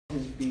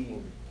his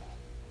being.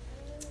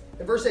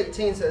 And verse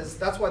 18 says,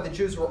 that's why the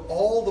Jews were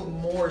all the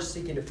more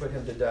seeking to put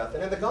him to death.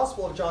 And in the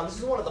Gospel of John, this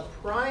is one of the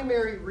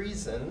primary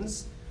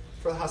reasons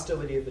for the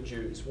hostility of the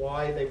Jews,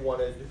 why they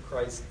wanted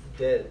Christ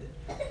dead.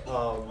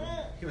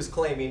 He was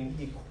claiming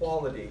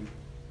equality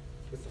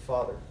with the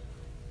Father.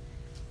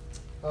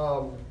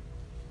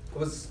 It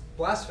was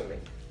blasphemy,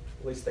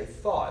 at least they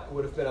thought. It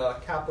would have been a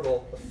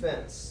capital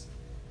offense.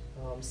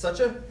 Such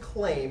a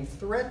claim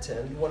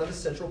threatened one of the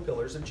central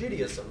pillars of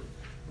Judaism,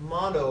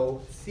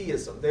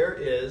 monotheism. There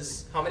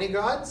is, how many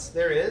gods?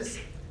 There is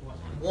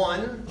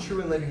one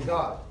true and living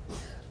God.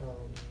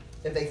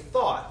 And they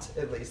thought,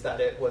 at least, that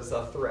it was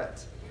a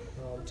threat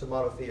to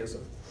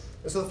monotheism.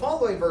 And so the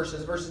following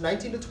verses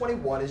 19 to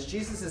 21, is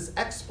Jesus'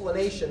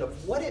 explanation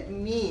of what it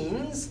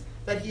means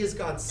that he is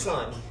God's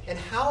Son, and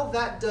how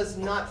that does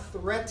not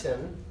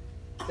threaten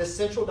the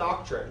central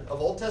doctrine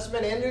of Old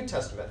Testament and New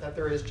Testament, that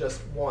there is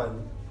just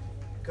one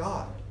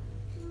God.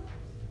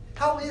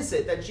 How is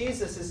it that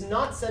Jesus is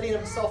not setting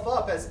himself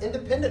up as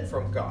independent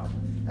from God,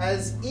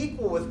 as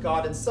equal with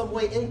God in some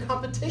way, in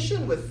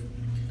competition with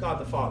God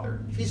the Father?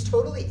 If he's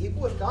totally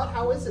equal with God,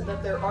 how is it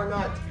that there are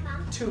not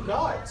two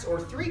gods or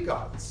three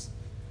gods?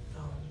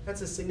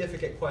 That's a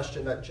significant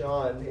question that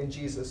John and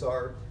Jesus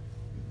are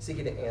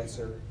seeking to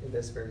answer in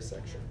this very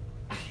section.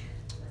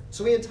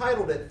 So we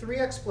entitled it, 3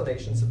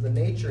 Explanations of the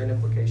Nature and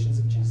Implications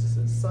of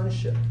Jesus'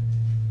 Sonship.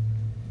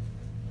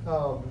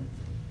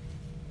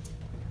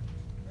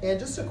 And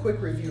just a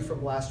quick review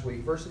from last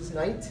week, verses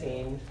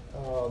 19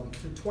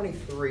 through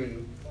 23,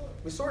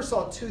 we sort of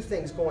saw 2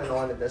 things going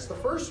on in this. The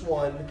first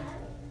one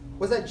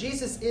was that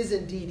Jesus is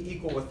indeed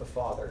equal with the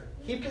Father.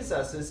 He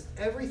possesses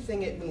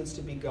everything it means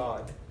to be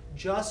God,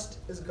 just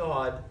as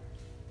God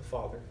the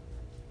Father.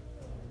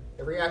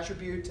 Every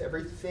attribute,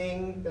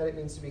 everything that it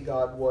means to be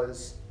God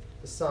was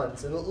the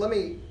Son's. And let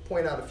me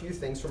point out a few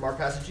things from our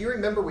passage. You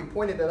remember we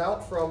pointed it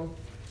out from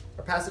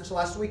our passage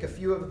last week, a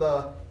few of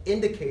the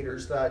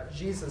indicators that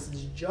Jesus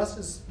is just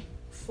as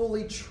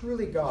fully,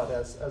 truly God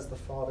as the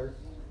Father.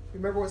 You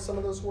remember what some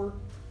of those were?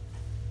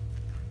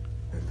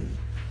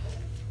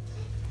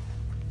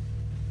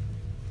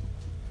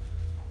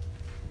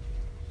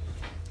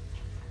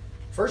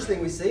 First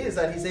thing we see is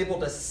that he's able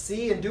to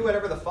see and do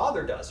whatever the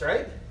Father does,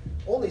 right?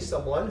 Only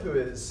someone who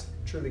is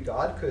truly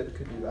God could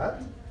do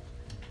that.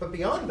 But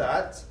beyond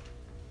that,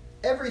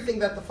 everything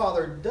that the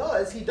Father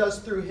does, he does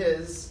through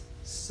his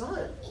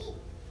Son.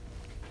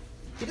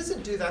 He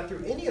doesn't do that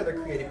through any other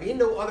created being.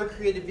 No other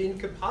created being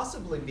could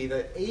possibly be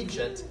the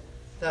agent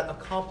that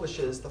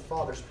accomplishes the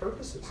Father's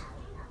purposes.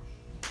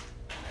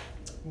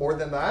 More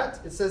than that,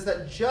 it says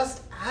that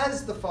just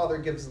as the Father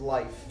gives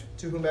life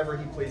to whomever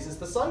he pleases,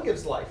 the Son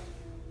gives life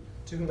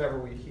to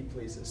whomever he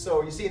pleases.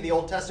 So you see in the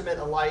Old Testament,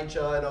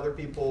 Elijah and other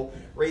people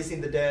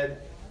raising the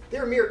dead,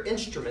 they're mere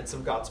instruments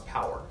of God's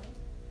power.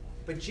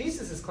 But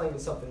Jesus is claiming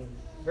something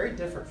very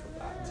different from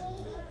that.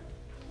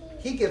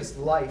 He gives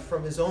life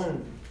from his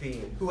own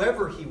being,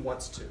 whoever he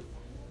wants to,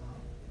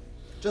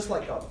 just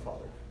like God the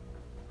Father.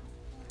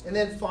 And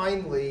then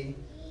finally,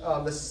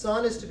 the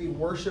Son is to be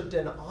worshipped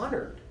and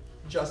honored,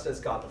 just as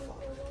God the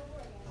Father.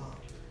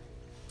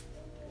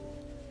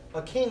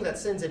 A king that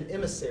sends an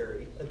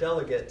emissary, a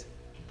delegate,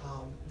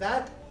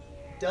 that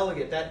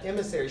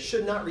emissary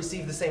should not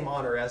receive the same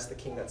honor as the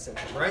king that sent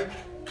him, right?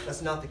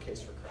 That's not the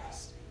case for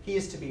Christ. He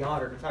is to be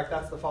honored. In fact,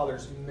 that's the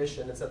Father's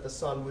mission, is that the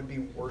Son would be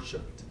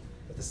worshipped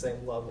at the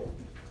same level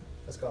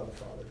as God the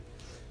Father.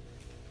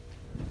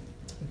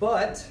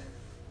 But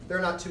there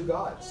are not 2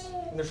 gods.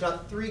 And there's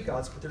not 3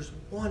 gods, but there's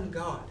one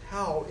God.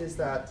 How is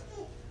that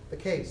the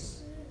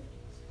case?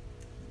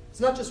 It's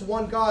not just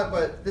one God,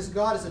 but this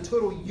God is a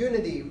total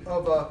unity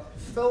of a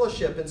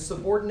fellowship and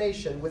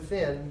subordination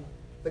within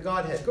the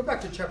Godhead. Go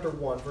back to chapter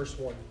 1, verse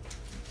 1.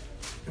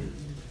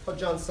 How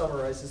John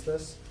summarizes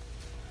this.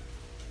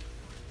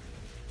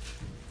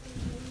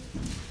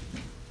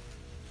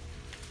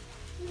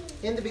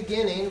 In the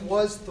beginning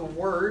was the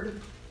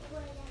Word,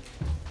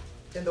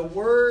 and the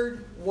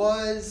Word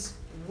was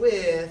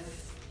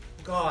with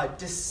God,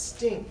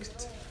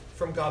 distinct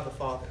from God the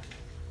Father.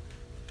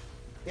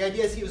 The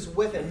idea is he was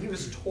with him, he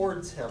was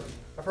towards him.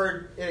 I've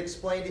heard it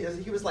explained as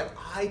he was like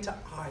eye to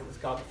eye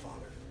with God the Father.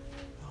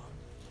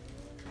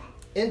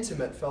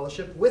 Intimate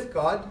fellowship with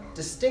God,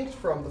 distinct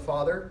from the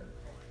Father,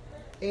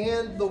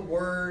 and the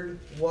Word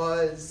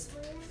was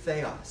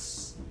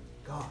Theos,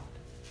 God.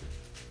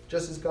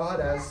 Just as God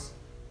as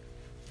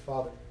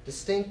Father.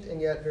 Distinct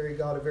and yet very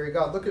God of very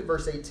God. Look at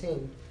verse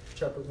 18,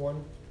 chapter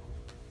 1.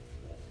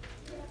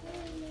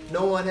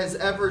 No one has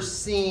ever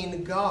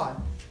seen God,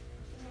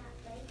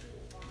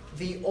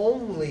 the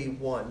only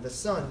one, the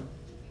Son,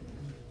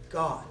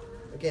 God.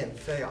 Again,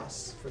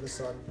 Theos for the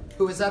Son,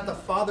 who is at the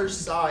Father's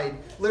side,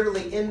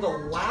 literally in the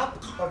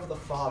lap of the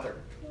Father.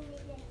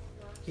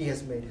 He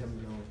has made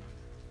him known.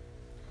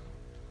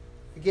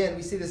 Again,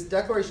 we see this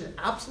declaration,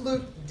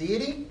 absolute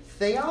deity,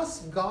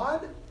 Theos,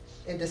 God,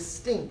 and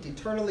distinct,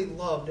 eternally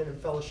loved and in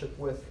fellowship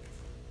with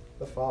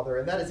the Father.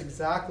 And that is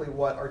exactly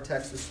what our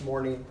text this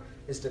morning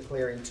is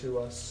declaring to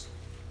us.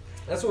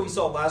 That's what we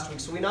saw last week.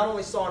 So we not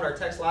only saw in our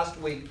text last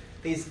week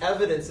these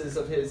evidences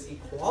of his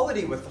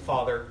equality with the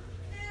Father,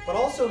 but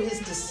also his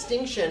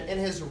distinction and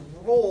his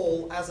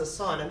role as a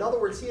son. In other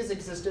words, he has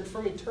existed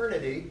from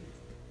eternity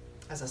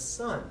as a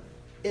son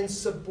in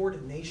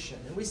subordination.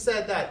 And we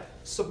said that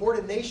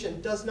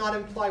subordination does not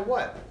imply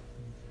what?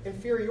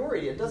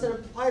 Inferiority. It doesn't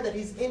imply that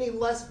he's any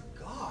less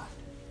God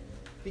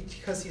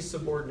because he's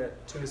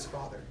subordinate to his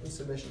Father, in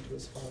submission to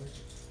his Father.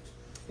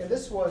 And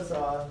this was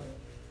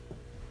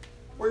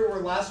where we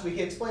were last week.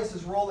 He explains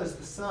his role as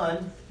the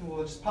Son. And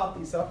we'll just pop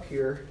these up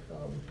here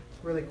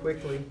really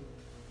quickly.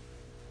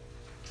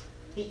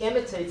 He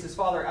imitates his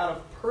Father out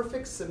of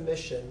perfect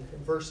submission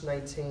in verse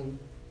 19.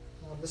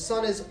 The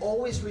Son is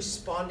always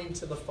responding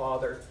to the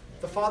Father.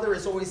 The Father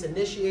is always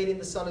initiating.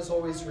 The Son is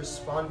always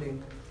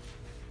responding.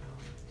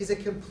 He's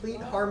in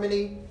complete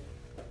harmony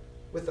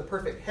with the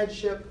perfect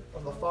headship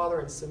of the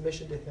Father and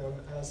submission to him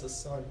as a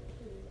Son.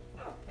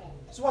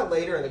 This is why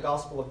later in the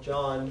Gospel of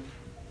John,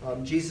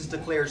 Jesus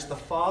declares, the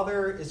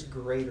Father is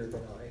greater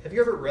than I. Have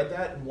you ever read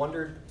that and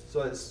wondered,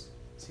 so is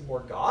he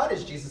more God?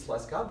 Is Jesus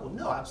less God? Well,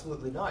 no,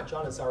 absolutely not.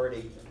 John has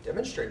already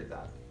demonstrated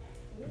that.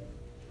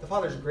 The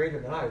Father is greater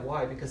than I.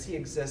 Why? Because he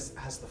exists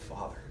as the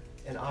Father,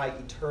 and I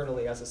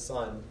eternally as a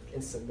Son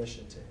in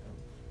submission to him.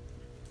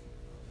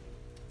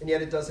 And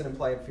yet it doesn't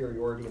imply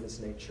inferiority in his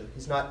nature.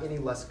 He's not any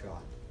less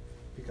God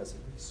because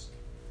of this.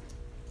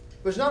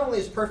 There's not only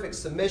his perfect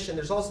submission,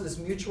 there's also this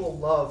mutual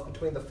love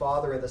between the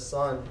Father and the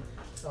Son.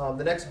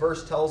 The next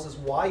verse tells us,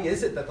 why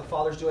is it that the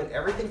Father's doing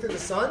everything through the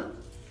Son?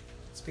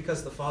 It's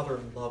because the Father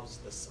loves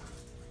the Son.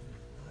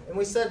 And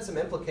we said some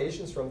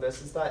implications from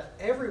this is that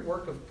every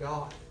work of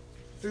God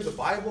through the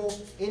Bible,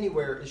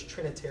 anywhere, is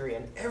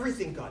Trinitarian.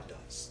 Everything God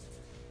does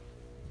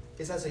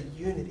is as a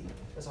unity,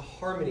 as a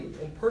harmony,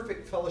 in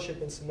perfect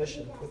fellowship and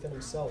submission within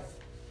himself.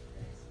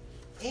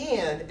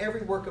 And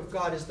every work of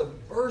God is the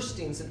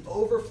burstings and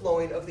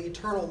overflowing of the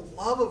eternal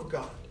love of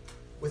God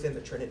within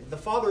the Trinity. The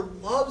Father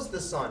loves the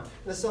Son, and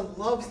the Son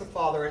loves the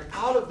Father, and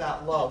out of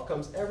that love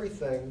comes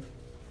everything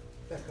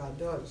that God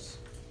does.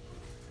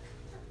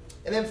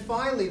 And then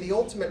finally, the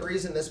ultimate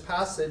reason this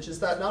passage is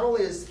that not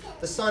only is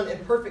the Son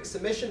in perfect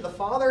submission to the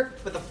Father,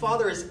 but the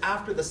Father is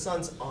after the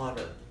Son's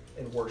honor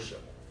and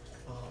worship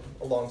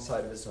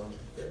alongside of his own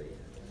very end.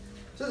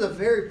 So it's a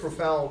very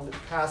profound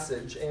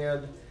passage,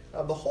 and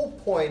the whole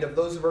point of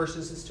those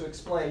verses is to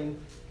explain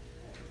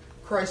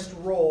Christ's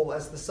role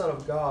as the Son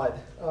of God.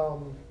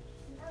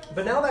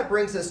 But now that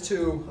brings us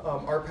to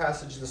our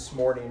passage this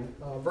morning.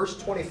 Verse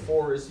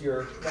 24 is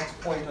your next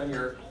point on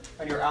your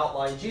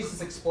outline.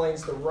 Jesus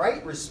explains the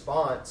right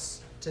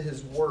response to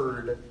his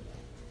word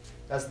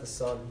as the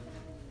Son.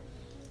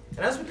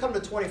 And as we come to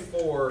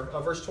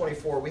verse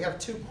 24, we have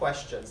two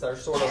questions that are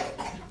sort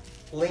of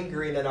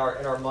lingering in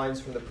our minds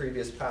from the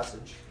previous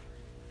passage.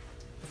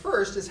 The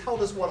first is, how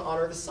does one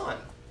honor the Son?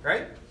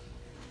 Right?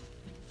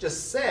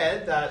 Just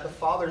said that the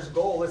Father's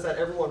goal is that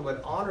everyone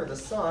would honor the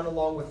Son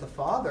along with the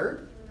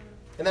Father.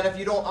 And that if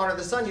you don't honor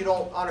the Son, you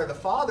don't honor the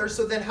Father.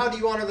 So then how do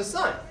you honor the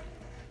Son?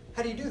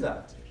 How do you do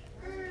that?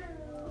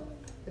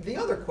 And the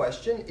other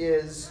question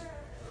is,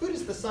 who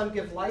does the Son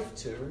give life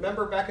to?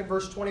 Remember back in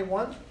verse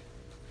 21?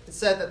 It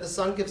said that the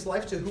Son gives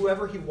life to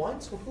whoever he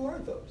wants. Well, who are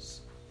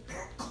those?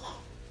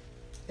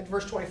 And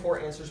verse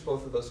 24 answers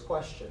both of those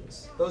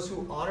questions. Those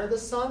who honor the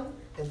Son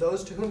and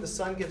those to whom the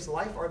Son gives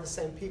life are the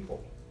same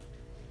people.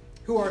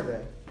 Who are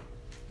they?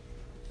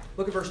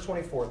 Look at verse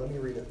 24. Let me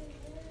read it.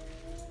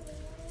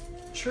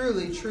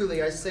 Truly,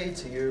 truly, I say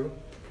to you,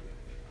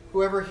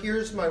 whoever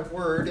hears my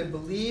word and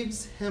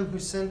believes him who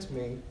sent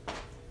me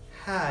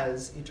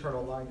has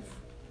eternal life.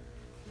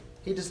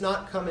 He does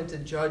not come into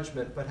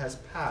judgment, but has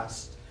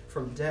passed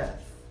from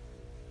death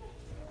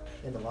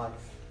into life.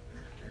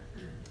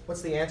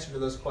 What's the answer to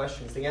those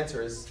questions? The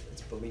answer is,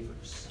 it's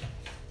believers.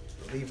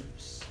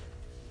 Believers.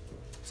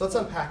 So let's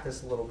unpack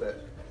this a little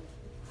bit.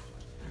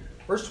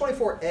 Verse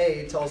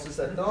 24a tells us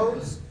that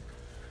those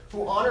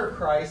who honor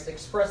Christ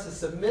express a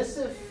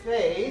submissive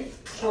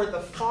faith toward the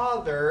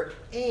Father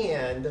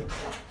and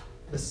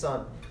the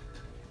Son.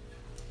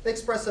 They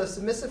express a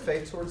submissive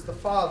faith towards the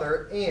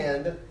Father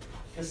and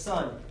the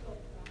Son.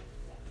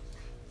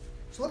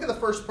 So look at the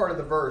first part of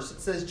the verse.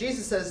 It says,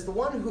 Jesus says, the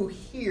one who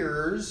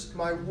hears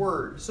my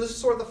word. So this is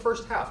sort of the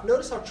first half.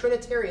 Notice how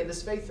Trinitarian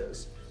this faith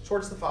is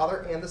towards the Father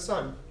and the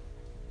Son.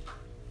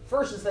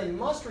 First is they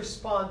must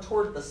respond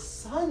toward the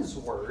Son's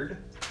word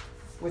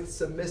with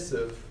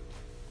submissive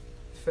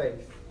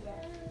faith.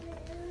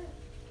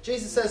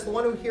 Jesus says, the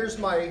one who hears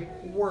my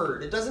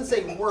word. It doesn't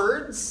say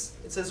words,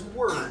 it says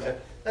word.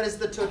 That is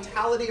the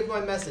totality of my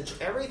message.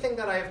 Everything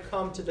that I have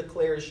come to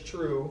declare is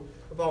true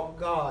about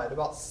God,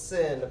 about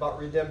sin, about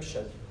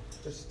redemption.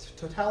 There's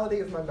the totality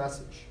of my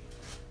message.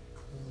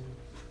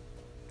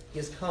 He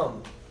has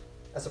come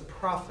as a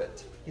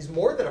prophet. He's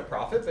more than a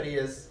prophet, but he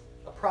is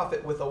a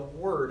prophet with a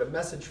word, a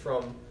message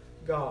from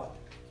God.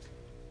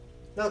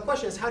 Now the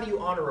question is, how do you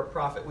honor a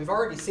prophet? We've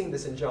already seen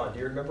this in John. Do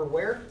you remember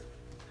where?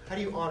 How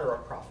do you honor a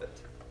prophet?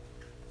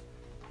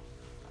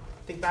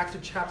 Think back to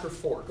chapter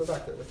 4. Go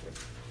back there with me.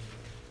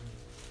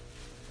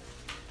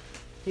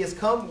 He has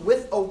come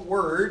with a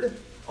word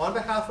on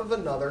behalf of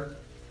another.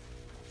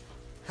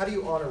 How do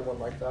you honor one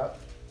like that?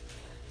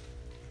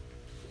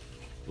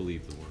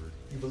 Believe the word.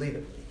 You believe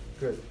it.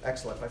 Good.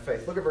 Excellent. By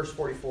faith. Look at verse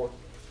 44.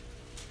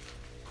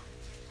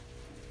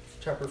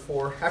 Chapter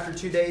 4. After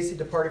 2 days he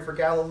departed for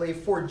Galilee,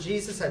 for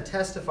Jesus had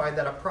testified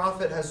that a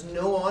prophet has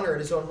no honor in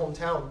his own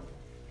hometown.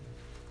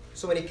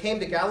 So when he came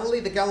to Galilee,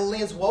 the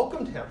Galileans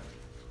welcomed him,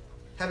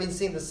 having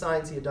seen the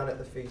signs he had done at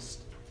the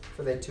feast.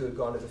 For they too had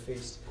gone to the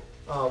feast.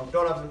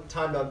 Don't have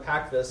time to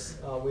unpack this.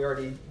 We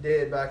already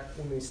did back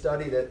when we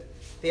studied it.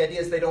 The idea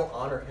is they don't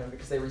honor him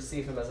because they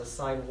receive him as a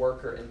sign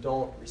worker and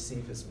don't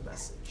receive his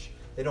message.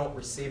 They don't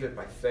receive it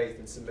by faith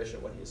and submission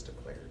to what he has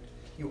declared.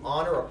 You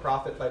honor a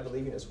prophet by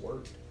believing his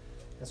word.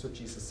 That's what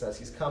Jesus says.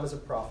 He's come as a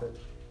prophet.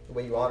 The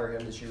way you honor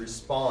him is you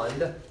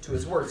respond to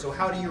his word. So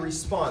how do you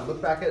respond?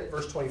 Look back at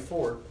verse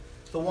 24.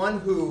 The one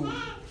who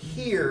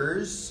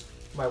hears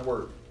my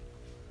word.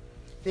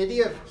 The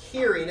idea of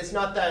hearing is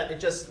not that it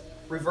just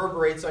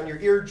reverberates on your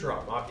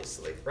eardrum,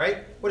 obviously, right?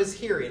 What is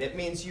hearing? It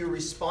means you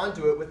respond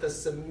to it with a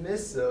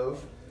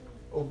submissive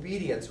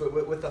obedience,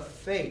 with a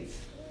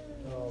faith.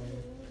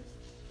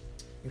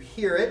 You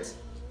hear it,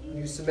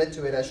 you submit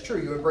to it as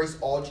true. You embrace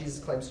all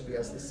Jesus claims to be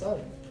as the Son.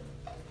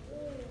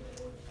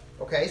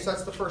 Okay, so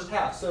that's the first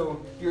half.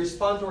 So you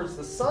respond towards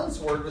the Son's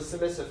word with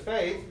submissive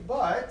faith,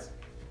 but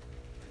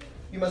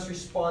you must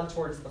respond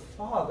towards the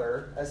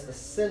Father as the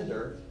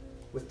sender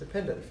with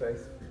dependent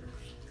faith.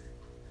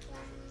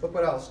 Look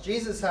what else.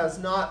 Jesus has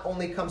not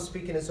only come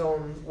speaking his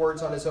own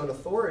words on his own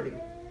authority.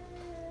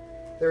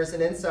 There is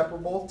an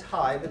inseparable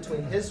tie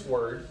between his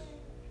word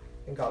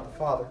and God the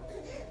Father.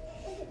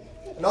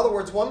 In other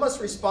words, one must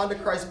respond to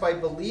Christ by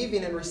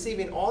believing and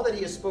receiving all that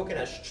he has spoken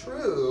as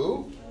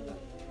true,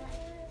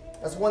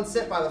 as one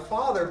sent by the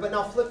Father, but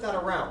now flip that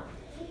around.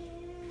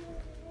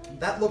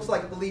 That looks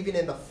like believing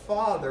in the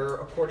Father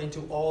according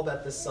to all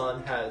that the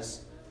Son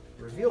has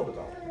revealed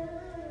about him.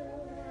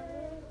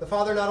 The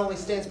Father not only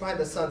stands behind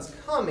the Son's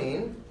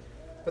coming,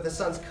 but the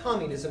Son's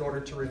coming is in order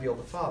to reveal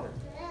the Father.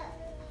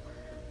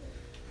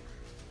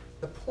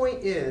 The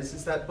point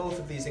is that both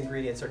of these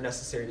ingredients are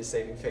necessary to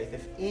saving faith.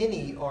 If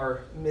any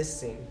are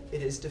missing,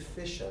 it is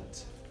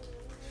deficient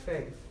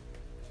faith.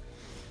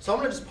 So I'm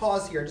going to just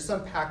pause here and just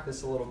unpack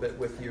this a little bit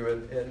with you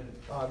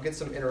and get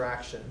some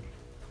interaction.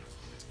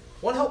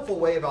 One helpful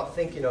way about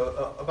thinking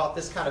about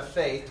this kind of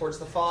faith towards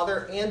the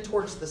Father and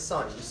towards the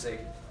Son, you see,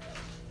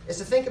 is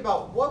to think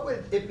about what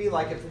would it be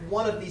like if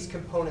one of these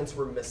components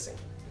were missing.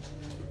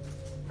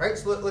 All right,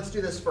 so let's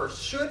do this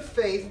first. Should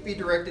faith be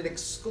directed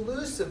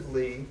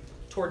exclusively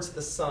towards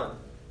the Son,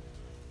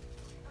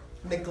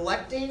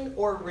 neglecting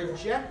or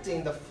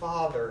rejecting the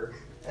Father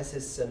as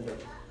his sender?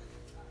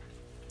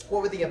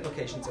 What would the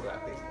implications of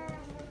that be?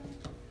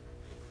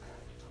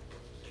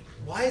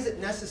 Why is it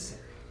necessary?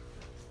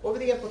 What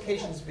would the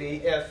implications be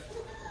if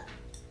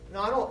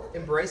I don't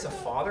embrace a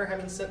Father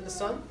having sent the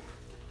Son?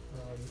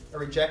 I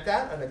reject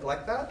that, I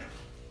neglect that?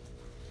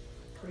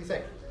 What do you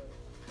think?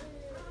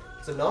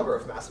 It's a number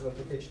of massive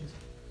implications.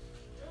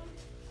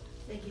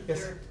 I think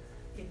Yes?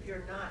 if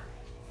you're not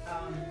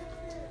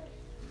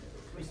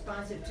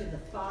responsive to the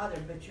Father,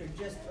 but you're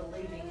just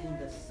believing in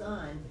the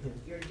Son,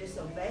 you're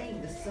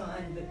disobeying the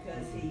Son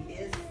because he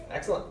is...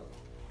 Excellent.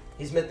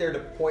 He's meant there to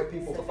point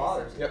people to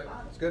Father. Yep,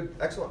 it's good.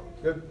 Excellent.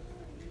 Good.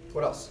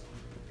 What else?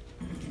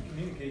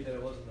 Communicate that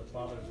it wasn't the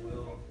Father's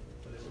will,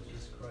 but it was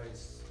just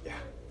Christ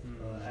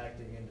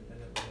acting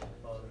independently of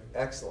the Father.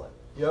 Excellent.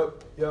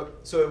 Yep.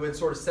 So it would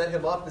sort of set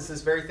him up as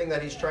this very thing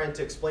that he's trying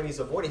to explain he's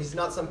avoiding. He's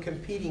not some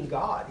competing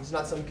God. He's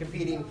not some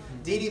competing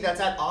deity that's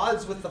at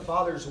odds with the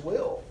Father's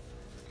will.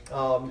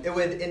 It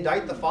would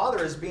indict the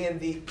Father as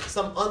being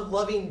some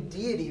unloving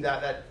deity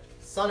that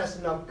Son has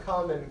to now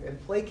come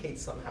and placate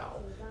somehow.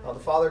 The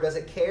Father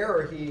doesn't care,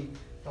 or he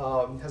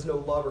has no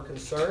love or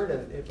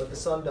concern, but the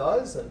Son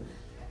does. And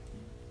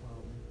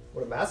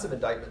what a massive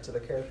indictment to the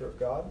character of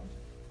God.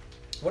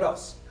 What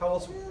else? How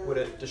else would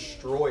it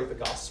destroy the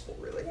gospel,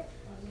 really?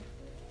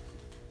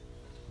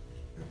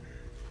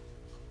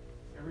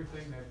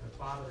 Everything that the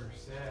Father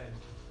said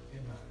in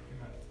the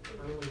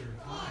earlier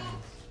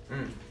times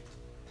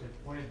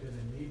that pointed to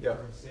the need for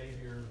a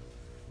Savior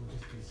would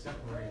just be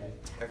separated.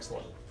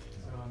 Excellent.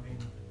 So, I mean,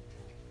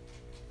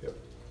 the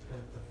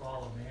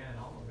fall of man,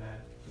 all of that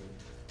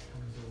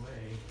comes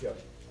away.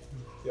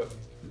 Yep.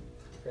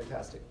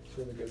 Fantastic. It's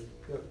really good.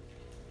 Yep.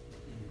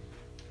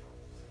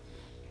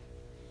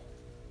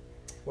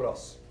 What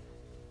else?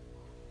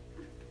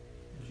 Would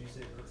you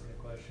say it puts into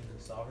question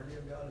the sovereignty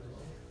of God as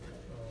well?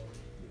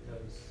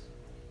 Because,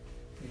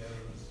 it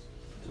was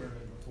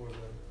determined before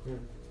the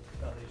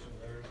foundation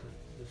of the earth that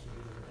this would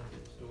be the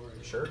redemptive story.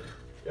 Sure.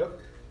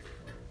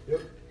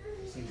 Yep.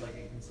 Seems like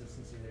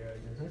inconsistency there,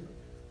 I guess.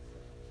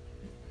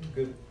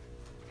 Good.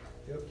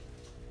 Yep.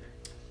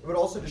 It would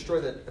also destroy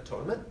the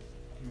atonement.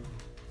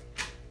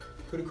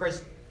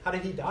 How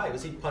did he die?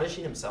 Was he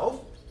punishing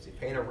himself? Was he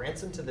paying a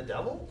ransom to the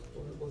devil?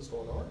 What was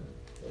going on?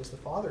 It was the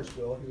Father's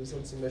will. He was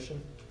in submission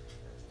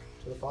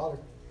to the Father.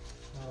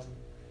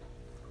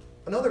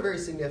 Another very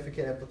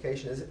significant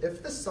implication is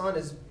if the Son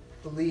is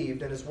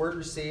believed and his word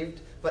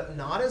received, but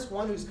not as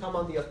one who's come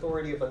on the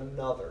authority of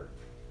another,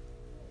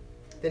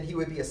 then he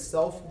would be a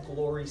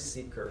self-glory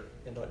seeker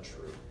and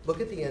untrue. Look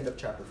at the end of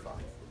chapter 5.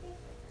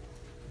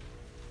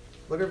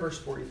 Look at verse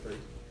 43.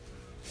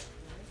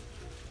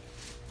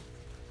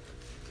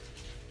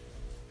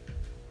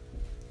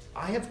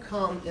 I have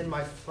come in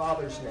my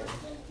Father's name,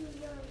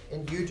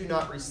 and you do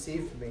not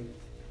receive me.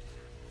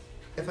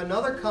 If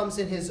another comes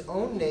in his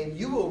own name,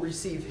 you will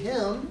receive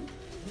him.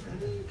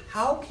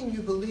 How can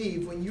you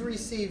believe when you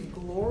receive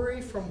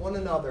glory from one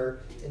another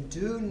and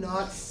do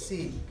not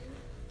seek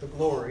the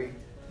glory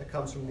that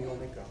comes from the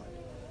only God?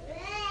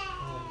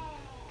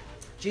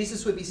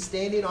 Jesus would be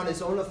standing on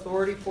his own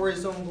authority for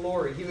his own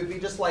glory. He would be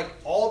just like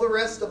all the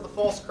rest of the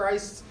false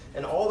Christs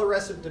and all the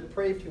rest of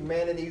depraved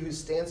humanity who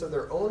stands on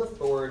their own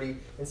authority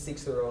and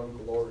seeks their own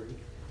glory.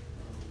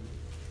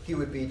 He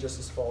would be just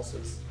as false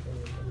as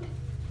anyone.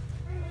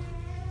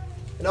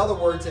 In other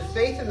words, if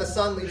faith in the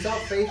Son leaves out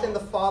faith in the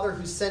Father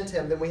who sent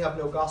him, then we have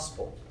no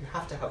gospel. You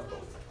have to have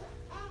both.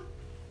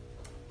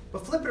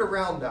 But flip it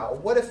around now.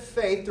 What if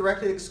faith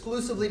directed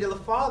exclusively to the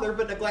Father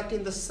but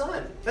neglecting the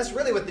Son? That's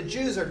really what the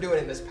Jews are doing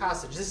in this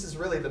passage. This is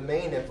really the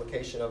main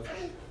implication of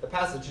the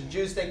passage. The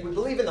Jews think, we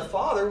believe in the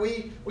Father,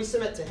 we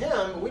submit to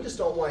him, but we just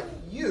don't want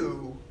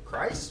you,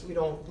 Christ. We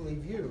don't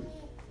believe you.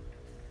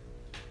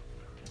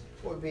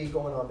 What would be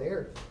going on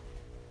there?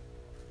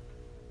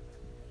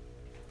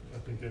 I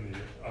think in the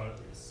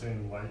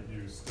same light,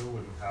 you still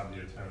wouldn't have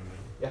the atonement.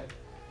 Yeah.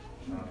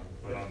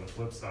 But on the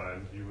flip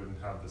side, you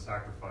wouldn't have the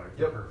sacrifice,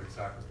 the Yep. perfect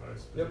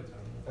sacrifice for Yep. the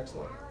atonement.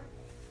 Excellent.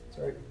 That's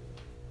right.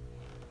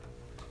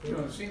 You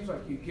know, it seems like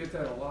you get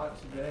that a lot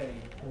today.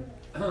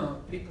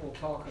 People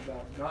talk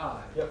about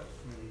God, Yep.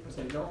 but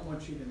they don't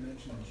want you to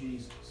mention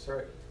Jesus. That's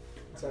right.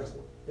 That's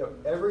excellent.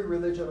 Yep. Every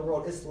religion in the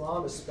world,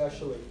 Islam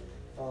especially,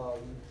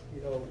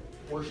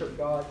 worship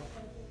God.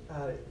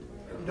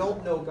 You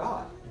don't know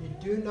God. You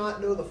do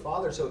not know the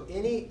Father. So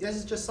this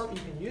is just something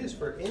you can use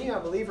for any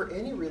unbeliever,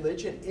 any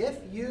religion. If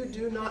you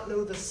do not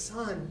know the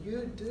Son,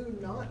 you do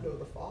not know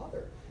the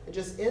Father. It's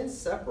just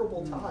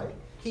inseparable tie.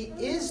 He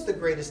is the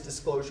greatest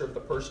disclosure of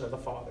the person of the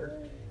Father.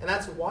 And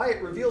that's why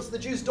it reveals the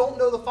Jews don't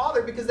know the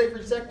Father, because they've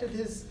rejected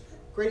his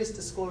greatest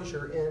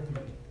disclosure in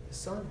the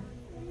Son.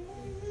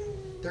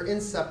 They're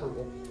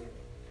inseparable.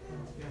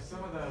 Yeah,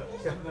 some of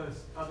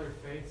those other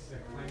faiths that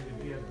claim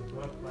to be of the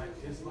book, like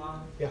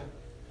Islam, Yeah.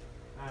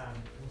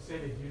 will say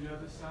they do know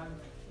the Son,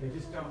 they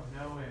just don't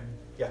know him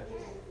Yeah.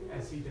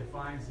 as he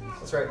defines himself.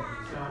 That's right.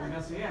 So I mean,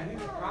 they'll say, yeah, he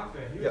was a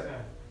prophet, he was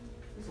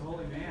a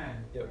holy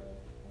man. Yep.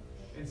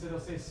 And so they'll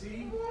say,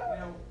 see,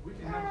 we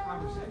can have a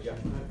conversation, Yeah.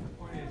 but the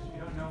point is,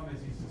 you don't know him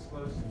as he's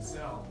disclosed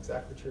himself.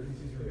 Exactly true.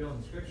 Because he's revealed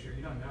in Scripture,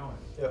 you don't know him.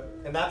 Yep.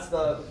 And that's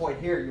the point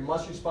here. You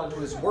must respond to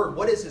his word.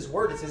 What is his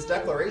word? It's his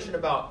declaration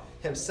about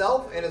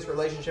himself and his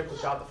relationship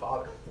with God the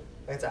Father.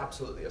 That's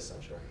absolutely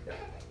essential. Yeah,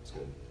 it's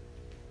good.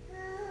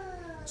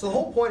 So the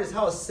whole point is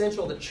how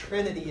essential the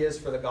Trinity is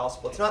for the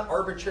gospel. It's not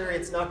arbitrary.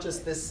 It's not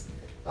just this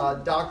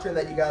doctrine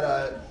that you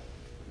gotta,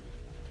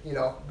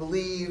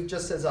 believe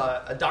just as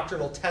a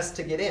doctrinal test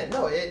to get in.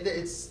 No,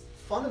 it's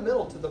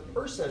fundamental to the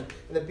person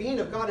and the being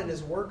of God and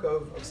his work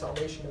of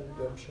salvation and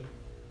redemption.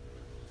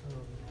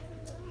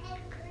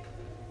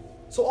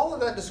 So all of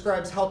that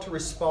describes how to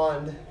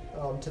respond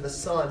to the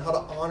Son, how to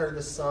honor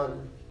the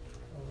Son.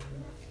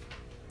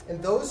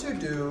 And those who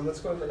do, let's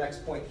go to the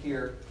next point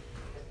here.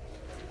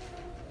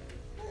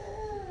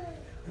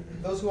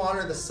 Those who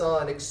honor the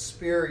Son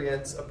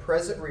experience a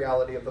present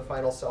reality of the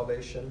final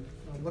salvation.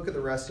 Look at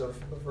the rest of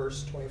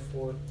verse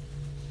 24.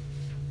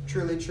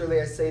 Truly,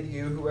 truly, I say to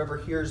you, whoever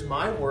hears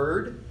my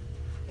word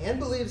and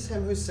believes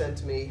him who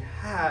sent me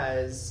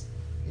has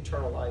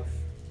eternal life.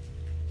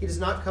 He does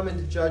not come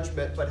into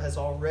judgment, but has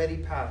already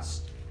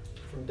passed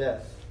from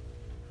death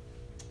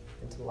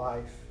into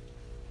life.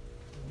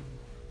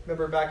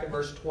 Remember back in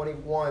verse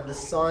 21, the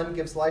Son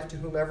gives life to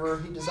whomever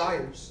he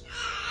desires.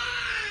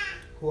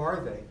 Who are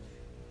they?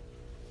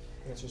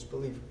 The answer is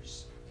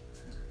believers.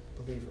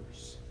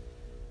 Believers.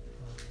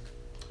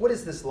 What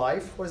is this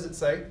life? What does it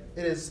say?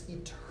 It is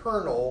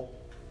eternal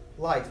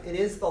life. It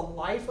is the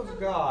life of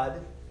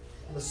God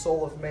in the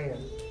soul of man.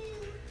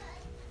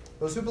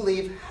 Those who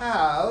believe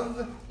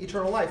have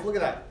eternal life. Look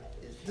at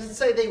that. Does it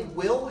say they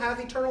will have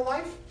eternal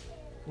life?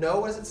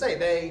 No. What does it say?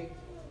 They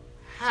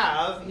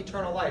have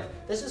eternal life.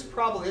 This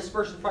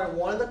verse is probably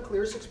one of the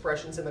clearest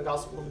expressions in the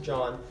Gospel of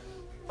John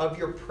of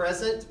your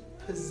present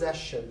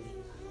possession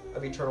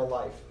of eternal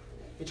life.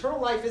 Eternal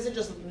life isn't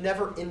just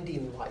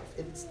never-ending life.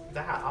 It's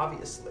that,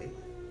 obviously.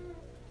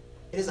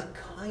 It is a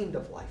kind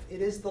of life.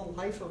 It is the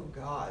life of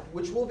God,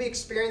 which will be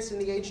experienced in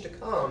the age to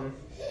come,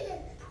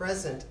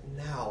 present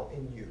now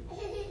in you.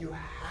 You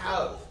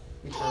have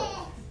eternal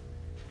life.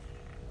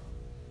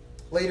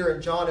 Later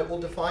in John, it will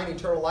define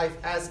eternal life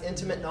as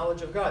intimate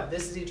knowledge of God.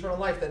 This is eternal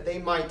life, that they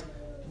might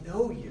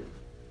know you,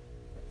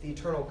 the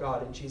eternal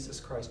God in Jesus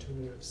Christ,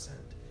 whom you have sent.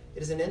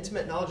 It is an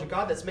intimate knowledge of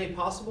God that's made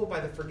possible by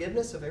the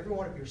forgiveness of every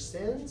one of your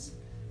sins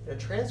and a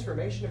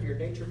transformation of your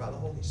nature by the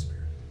Holy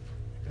Spirit.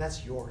 And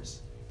that's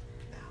yours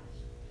now.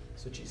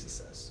 That's what Jesus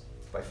says,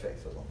 by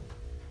faith alone.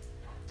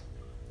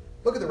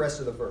 Look at the rest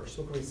of the verse.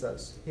 Look what he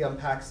says. He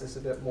unpacks this a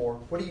bit more.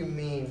 What do you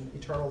mean,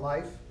 eternal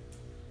life?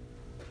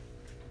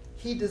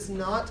 He does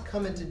not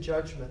come into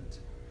judgment,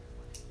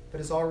 but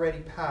has already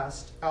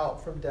passed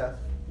out from death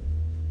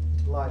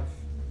to life.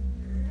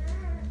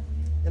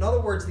 In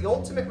other words, the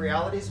ultimate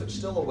realities which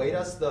still await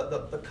us,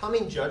 the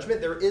coming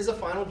judgment, there is a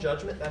final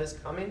judgment that is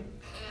coming.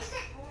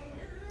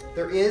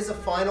 There is a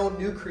final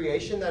new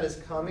creation that is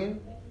coming.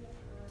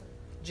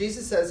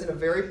 Jesus says in a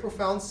very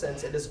profound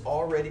sense, it has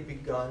already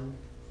begun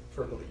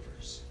for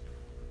believers.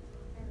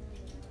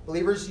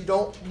 Believers, you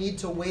don't need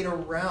to wait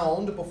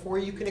around before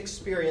you can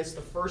experience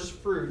the first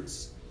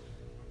fruits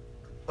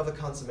of the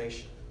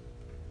consummation.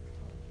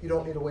 You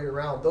don't need to wait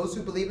around. Those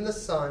who believe in the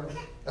Son,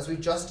 as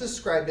we've just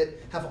described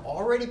it, have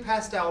already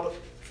passed out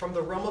from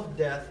the realm of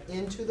death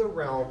into the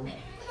realm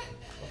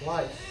of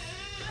life.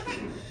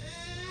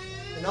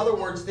 In other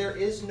words, there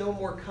is no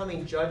more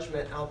coming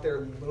judgment out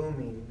there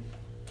looming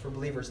for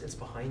believers. It's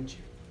behind you.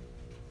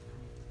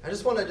 I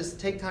just want to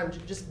take time to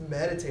just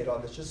meditate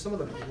on this, just some of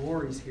the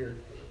glories here.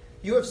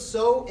 You have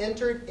so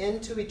entered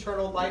into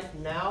eternal life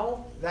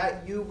now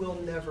that you will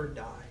never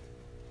die.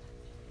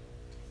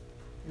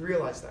 You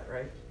realize that,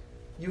 right?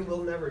 You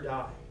will never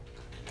die.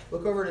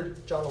 Look over to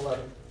John 11.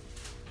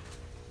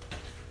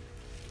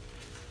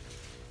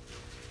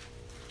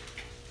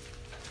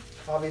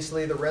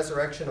 Obviously, the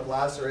resurrection of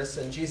Lazarus,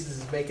 and Jesus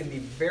is making the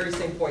very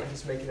same point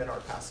he's making in our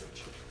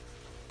passage.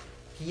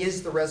 He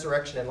is the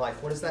resurrection and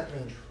life. What does that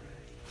mean?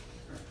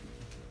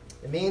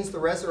 It means the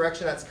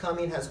resurrection that's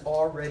coming has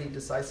already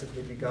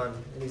decisively begun.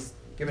 And he's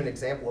given an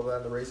example of that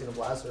in the raising of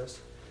Lazarus.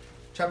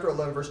 Chapter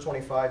 11, verse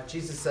 25,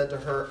 Jesus said to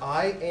her,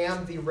 I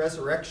am the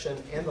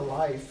resurrection and the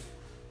life.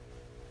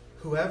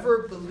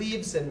 Whoever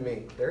believes in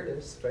me, there it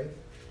is, faith.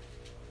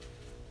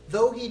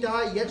 Though he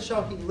die, yet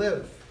shall he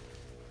live.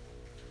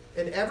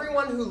 And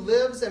everyone who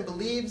lives and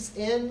believes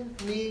in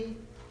me,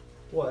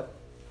 what?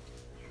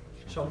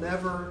 Shall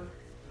never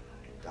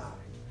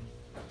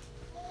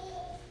die.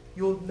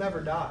 You'll never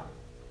die.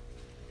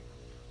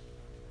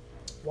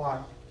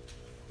 Why?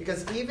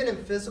 Because even in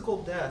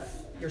physical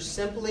death, you're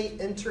simply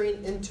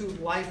entering into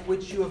life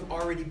which you have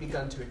already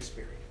begun to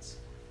experience.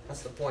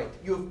 That's the point.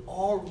 You have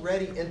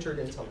already entered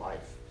into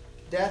life.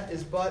 Death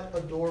is but a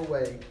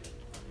doorway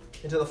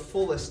into the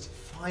fullest,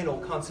 final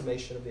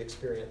consummation of the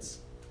experience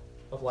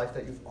of life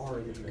that you've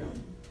already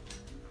begun.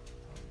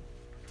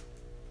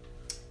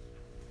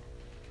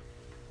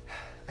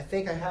 I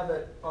think I have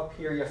it up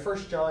here. Yeah,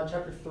 1 John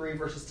chapter 3,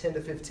 verses 10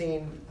 to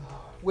 15.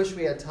 Wish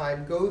we had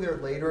time. Go there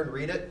later and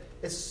read it.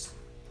 It's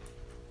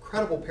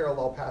incredible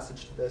parallel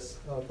passage to this,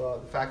 of the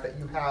fact that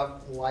you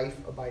have life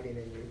abiding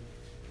in you.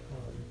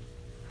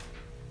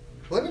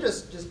 Let me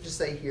just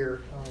say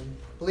here,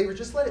 believers,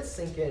 just let it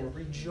sink in.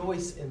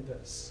 Rejoice in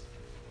this.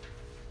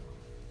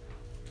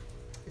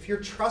 If you're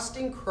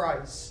trusting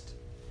Christ,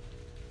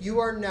 you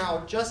are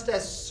now just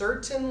as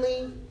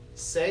certainly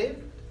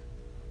saved,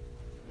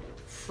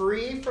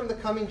 free from the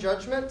coming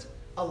judgment,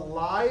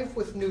 alive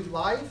with new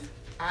life,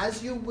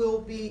 as you will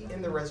be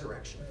in the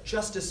resurrection.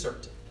 Just as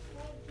certain.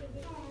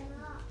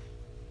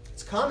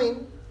 It's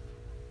coming,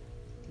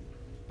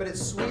 but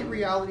its sweet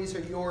realities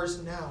are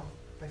yours now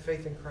by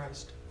faith in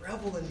Christ.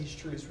 Revel in these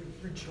truths.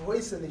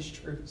 Rejoice in these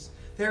truths.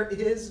 There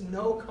is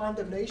no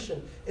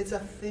condemnation. It's a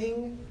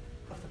thing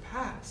of the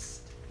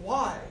past.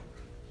 Why?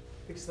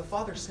 Because the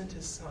Father sent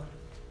His Son.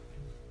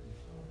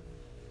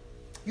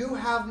 You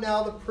have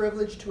now the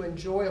privilege to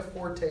enjoy a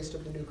foretaste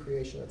of the new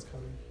creation that's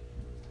coming.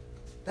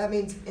 That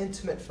means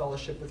intimate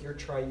fellowship with your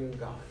triune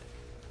God.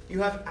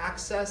 You have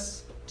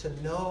access to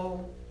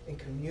know and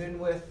commune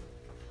with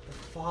the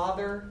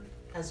Father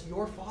as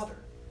your Father.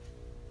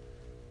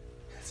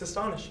 It's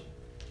astonishing.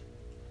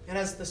 And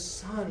as the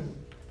Son,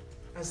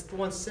 as the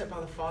one sent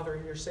by the Father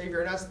and your Savior,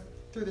 and as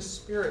through the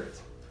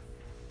Spirit,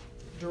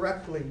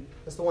 directly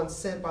as the one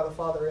sent by the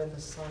Father and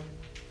the Son.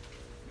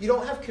 You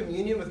don't have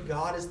communion with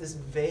God as this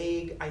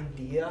vague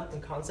idea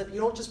and concept. You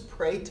don't just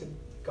pray to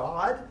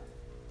God.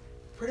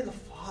 Pray to the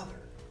Father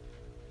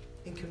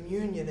in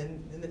communion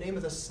and in the name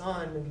of the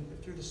Son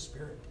and through the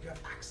Spirit. You have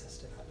access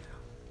to that now.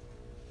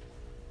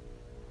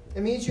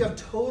 It means you have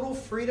total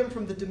freedom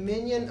from the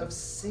dominion of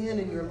sin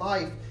in your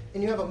life,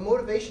 and you have a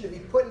motivation to be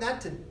putting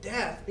that to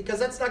death, because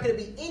that's not going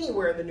to be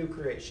anywhere in the new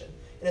creation,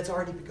 and it's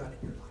already begun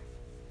in your life.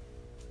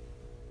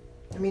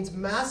 It means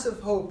massive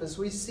hope as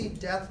we see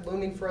death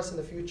looming for us in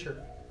the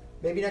future.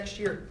 Maybe next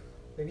year,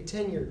 maybe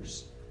 10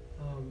 years,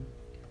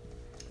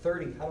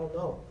 30, I don't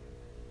know.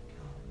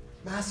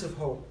 Massive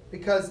hope,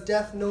 because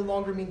death no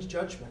longer means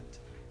judgment.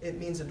 It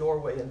means a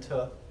doorway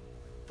into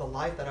the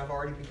life that I've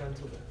already begun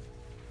to live.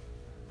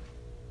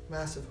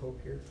 Massive hope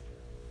here.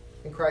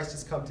 And Christ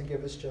has come to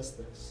give us just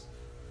this.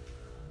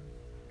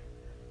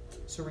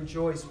 So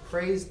rejoice,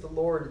 praise the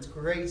Lord. It's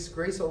grace,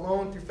 grace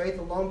alone, through faith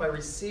alone, by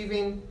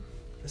receiving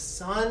the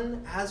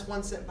Son as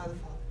one sent by the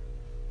Father.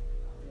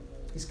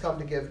 He's come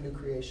to give new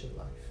creation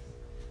life.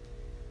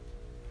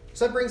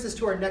 So that brings us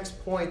to our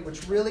next point,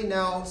 which really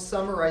now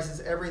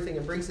summarizes everything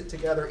and brings it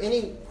together.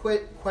 Any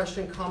quick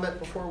question, comment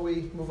before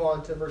we move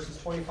on to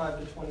verses 25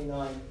 to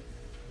 29?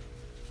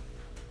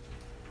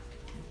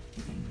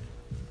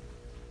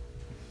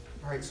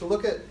 All right, so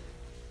look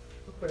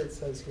what it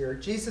says here.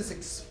 Jesus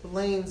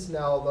explains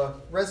now the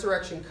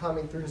resurrection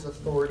coming through his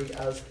authority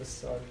as the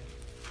Son.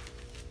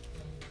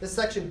 This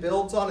section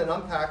builds on and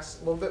unpacks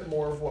a little bit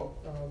more of what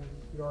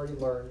you already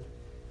learned.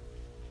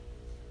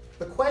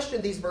 The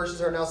question these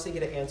verses are now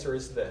seeking to answer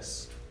is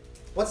this.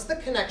 What's the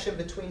connection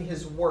between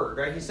his word?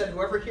 Right? He said,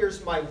 whoever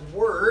hears my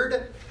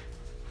word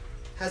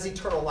has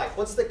eternal life.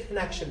 What's the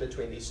connection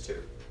between these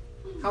two?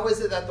 How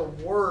is it that the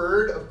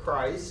word of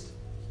Christ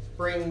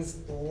brings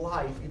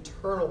life,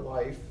 eternal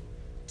life,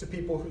 to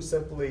people who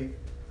simply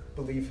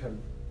believe him?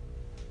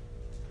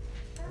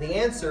 The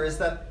answer is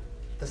that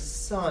the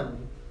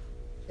Son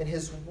and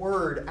his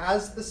word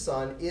as the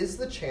Son is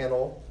the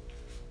channel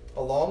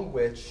along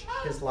which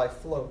his life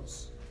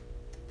flows.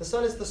 The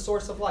Son is the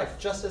source of life,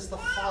 just as the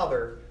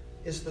Father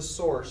is the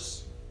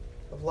source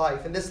of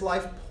life. And this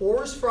life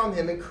pours from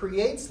him and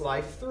creates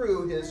life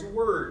through his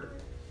word.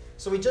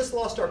 So we just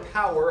lost our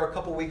power a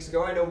couple weeks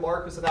ago. I know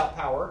Mark was without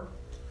power,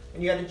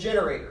 and you had a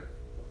generator.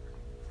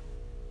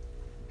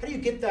 How do you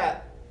get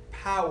that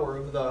power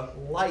of the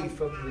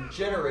life of the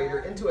generator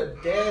into a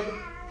dead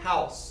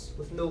house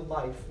with no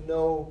life,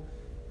 no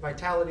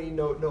vitality,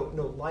 no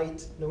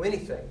light, no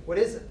anything? What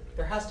is it?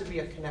 There has to be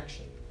a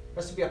connection.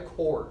 There has to be a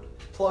cord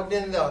plugged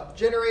in the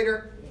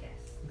generator,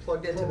 and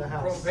plugged into the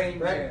house. Propane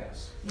right?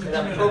 gas. And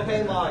a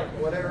propane line,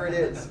 whatever it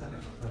is.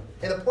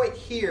 And the point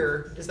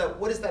here is that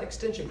what is that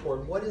extension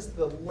cord? What is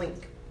the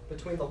link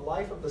between the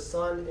life of the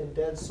Son and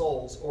dead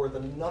souls, or the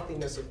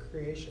nothingness of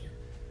creation,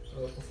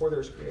 before there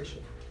was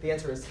creation? The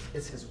answer is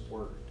it's his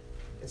word.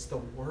 It's the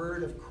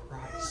word of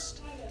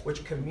Christ,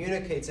 which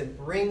communicates and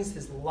brings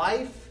his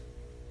life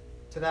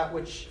to that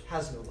which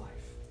has no life.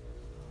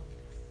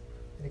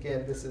 And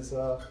again, this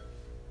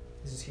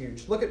is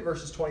huge. Look at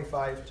verses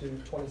 25 to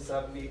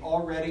 27, the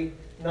already,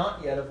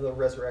 not yet of the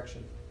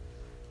resurrection.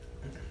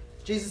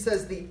 Jesus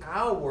says, the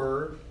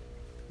hour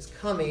is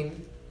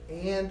coming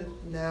and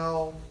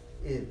now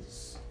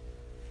is.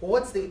 Well,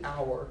 what's the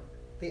hour?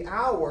 The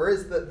hour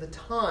is the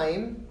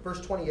time,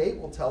 verse 28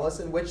 will tell us,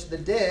 in which the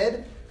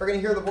dead are going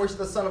to hear the voice of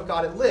the Son of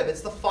God and live.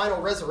 It's the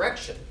final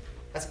resurrection.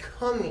 That's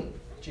coming,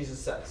 Jesus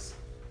says.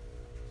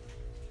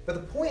 But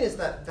the point is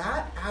that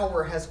that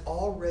hour has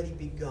already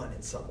begun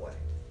in some way.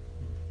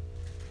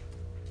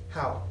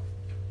 How?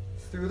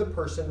 Through the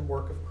person and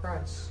work of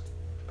Christ.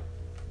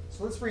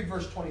 So let's read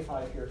verse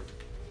 25 here.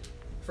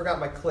 I forgot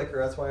my clicker,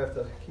 that's why I have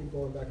to keep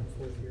going back and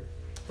forth here.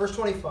 Verse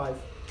 25.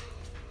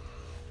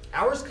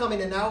 Hour's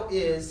coming and now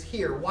is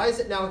here. Why is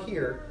it now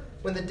here?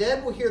 When the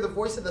dead will hear the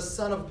voice of the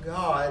Son of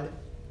God,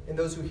 and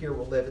those who hear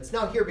will live. It's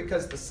now here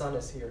because the Son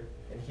is here,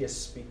 and he is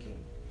speaking.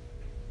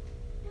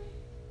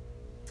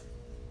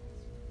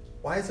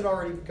 Why has it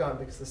already begun?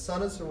 Because the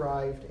Son has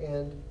arrived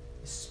and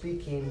is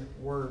speaking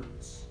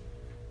words.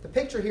 The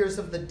picture here is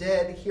of the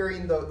dead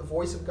hearing the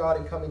voice of God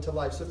and coming to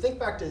life. So think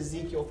back to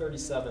Ezekiel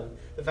 37,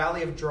 the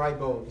valley of dry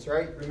bones,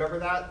 right? Remember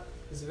that?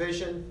 This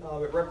vision,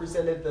 it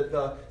represented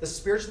the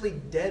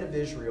spiritually dead of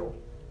Israel,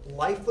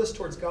 lifeless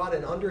towards God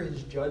and under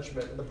his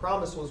judgment. And the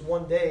promise was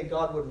one day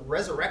God would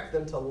resurrect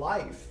them to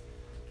life.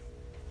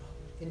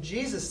 And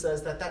Jesus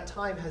says that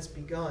time has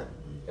begun.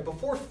 And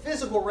before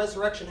physical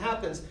resurrection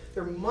happens,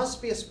 there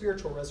must be a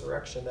spiritual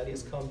resurrection that he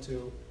has come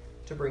to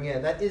bring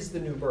in. That is the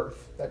new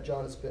birth that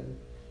John has been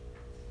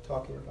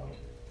talking about.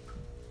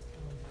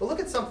 But look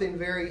at something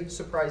very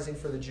surprising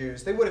for the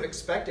Jews. They would have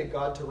expected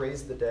God to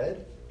raise the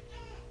dead.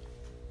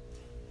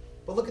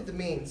 But look at the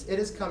means. It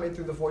is coming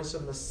through the voice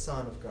of the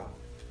Son of God.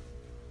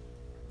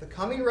 The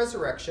coming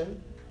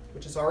resurrection,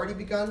 which has already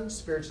begun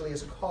spiritually,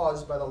 is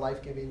caused by the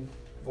life-giving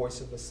voice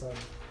of the Son.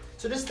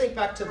 So just think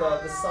back to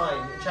the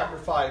sign in chapter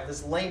 5.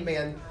 This lame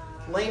man,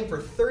 lame for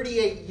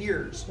 38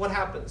 years. What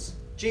happens?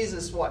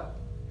 Jesus, what?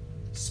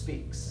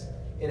 Speaks.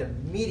 And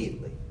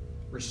immediately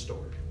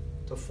restored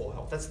to full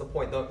health. That's the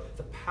point.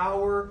 The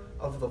power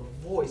of the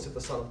voice of the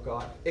Son of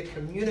God. It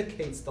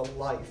communicates the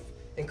life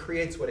and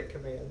creates what it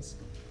commands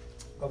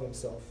of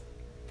himself.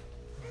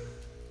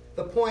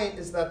 The point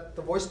is that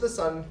the voice of the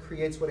Son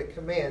creates what it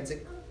commands.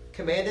 It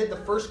commanded the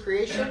first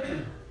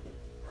creation,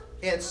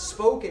 and it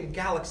spoke and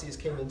galaxies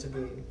came into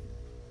being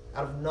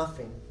out of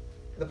nothing.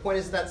 And the point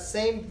is that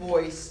same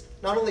voice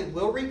not only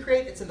will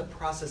recreate, it's in the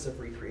process of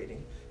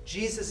recreating.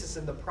 Jesus is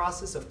in the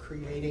process of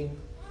creating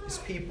his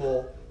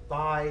people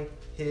by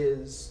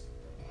his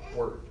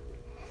word.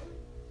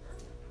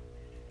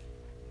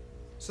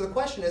 So the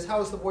question is,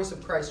 how is the voice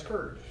of Christ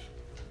heard?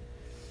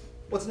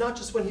 Well, it's not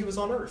just when he was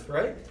on earth,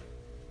 right?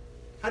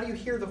 How do you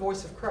hear the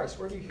voice of Christ?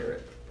 Where do you hear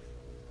it?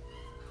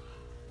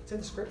 It's in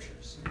the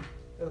scriptures.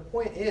 And the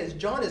point is,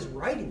 John is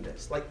writing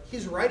this. Like,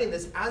 he's writing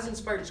this as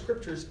inspired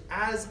scriptures,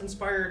 as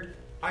inspired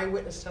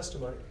eyewitness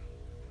testimony.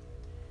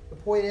 The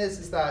point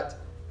is that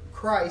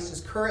Christ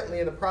is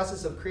currently in the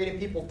process of creating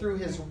people through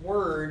his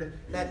word.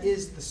 That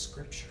is the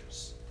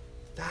scriptures.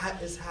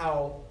 That is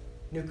how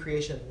new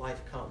creation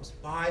life comes,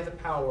 by the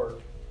power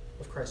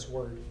of Christ's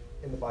word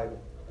in the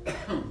Bible.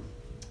 The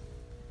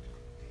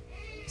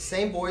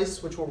same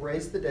voice which will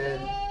raise the dead,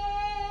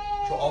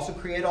 which will also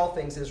create all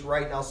things, is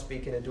right now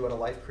speaking and doing a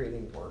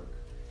life-creating work.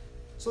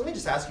 So let me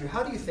just ask you,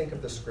 how do you think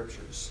of the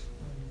Scriptures?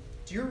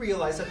 Do you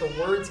realize that the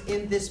words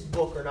in this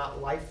book are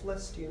not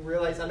lifeless? Do you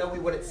realize, I know we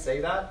wouldn't say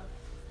that.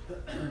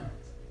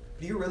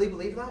 Do you really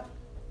believe that?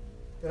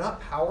 They're not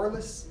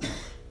powerless?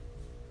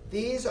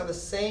 These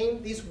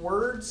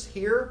words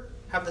here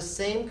have the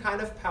same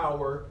kind of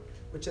power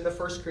which in the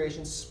first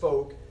creation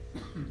spoke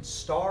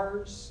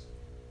stars,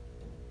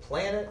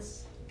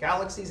 planets,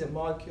 galaxies, and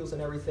molecules,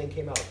 and everything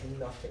came out of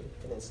nothing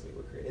and instantly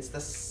were created. It's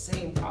the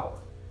same power.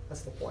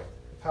 That's the point.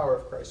 The power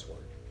of Christ's word.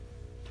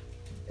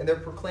 And they're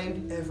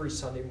proclaimed every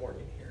Sunday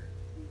morning here.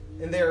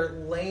 And they're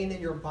laying in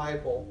your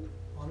Bible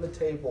on the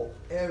table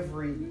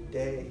every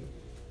day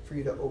for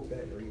you to open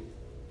and read.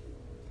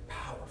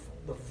 Powerful.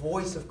 The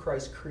voice of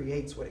Christ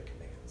creates what it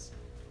commands.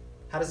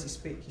 How does he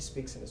speak? He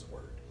speaks in his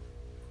word.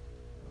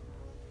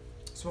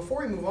 So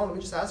before we move on, let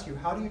me just ask you,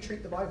 how do you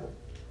treat the Bible?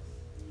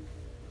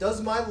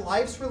 Does my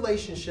life's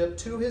relationship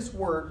to his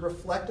word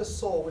reflect a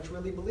soul which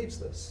really believes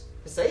this?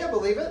 I say I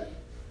believe it.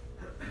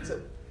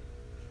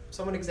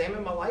 Someone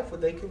examine my life,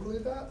 would they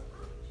conclude that?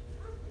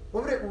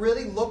 What would it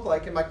really look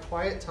like in my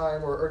quiet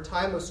time or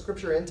time of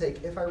scripture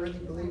intake if I really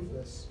believe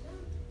this?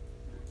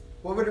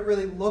 What would it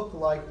really look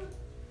like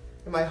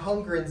in my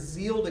hunger and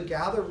zeal to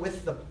gather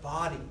with the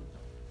body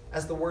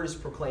as the word is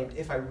proclaimed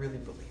if I really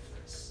believe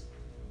this?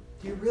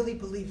 Do you really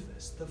believe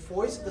this? The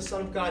voice of the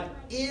Son of God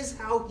is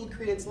how he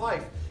creates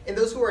life in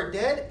those who are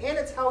dead, and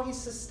it's how he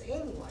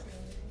sustains life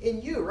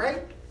in you,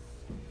 right?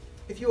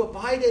 If you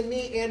abide in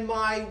me and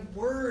my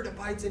word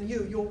abides in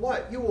you, you'll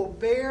what? You will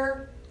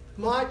bear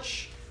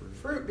much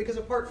fruit. Because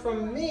apart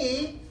from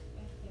me,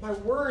 my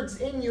words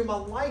in you, my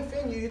life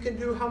in you, you can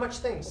do how much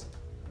things?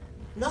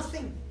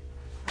 Nothing.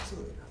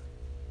 Absolutely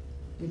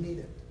nothing. You need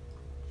it.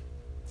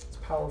 It's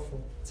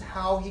powerful. It's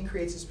how he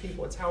creates his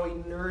people. It's how he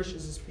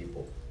nourishes his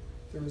people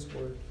through his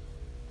word.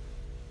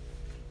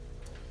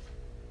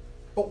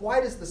 But why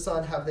does the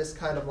Son have this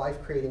kind of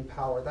life-creating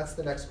power? That's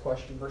the next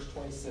question, verse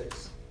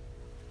 26.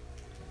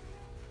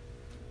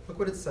 Look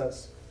what it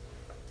says.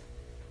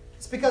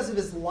 It's because of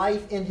his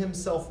life in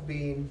himself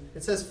being.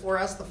 It says, for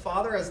as the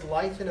Father has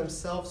life in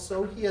himself,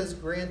 so he has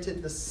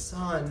granted the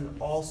Son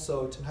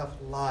also to have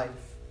life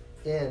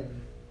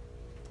in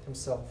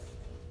himself.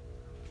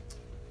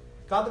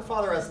 God the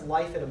Father has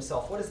life in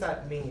himself. What does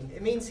that mean?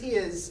 It means he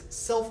is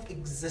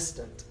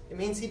self-existent. It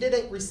means he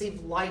didn't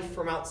receive life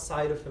from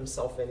outside of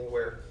himself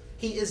anywhere.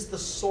 He is the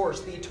source,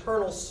 the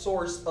eternal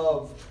source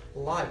of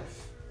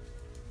life.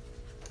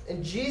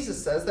 And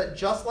Jesus says that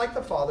just like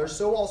the Father,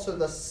 so also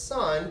the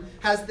Son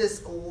has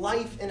this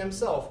life in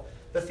himself.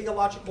 The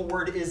theological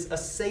word is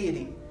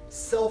aseity,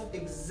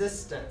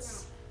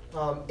 self-existence,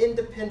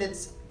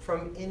 independence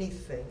from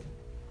anything.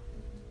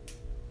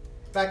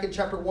 Back in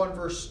chapter 1,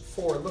 verse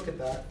 4, look at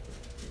that.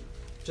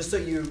 Just so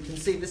you can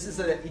see, this is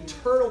an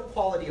eternal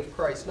quality of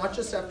Christ, not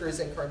just after his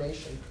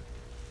incarnation.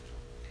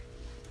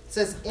 It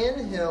says,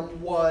 in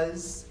him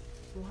was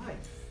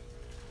life,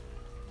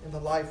 and the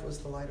life was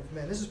the light of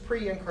men. This is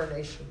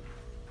pre-incarnation.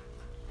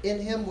 In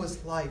him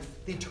was life.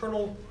 The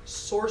eternal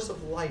source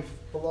of life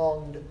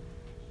belonged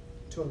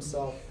to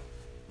himself.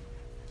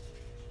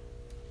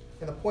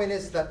 And the point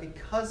is that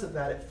because of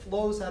that, it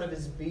flows out of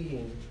his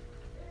being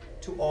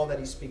to all that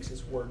he speaks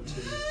his word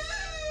to.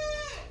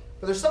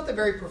 But there's something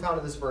very profound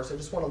in this verse I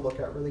just want to look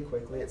at really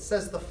quickly. It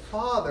says the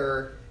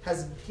Father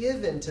has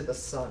given to the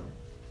Son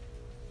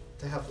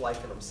to have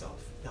life in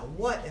himself. Now,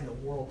 what in the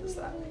world does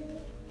that mean?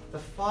 The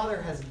Father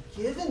has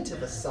given to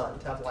the Son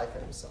to have life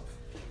in himself.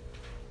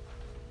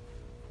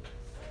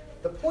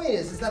 The point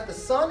is that the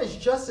Son is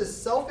just as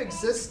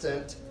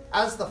self-existent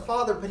as the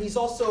Father, but he's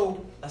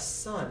also a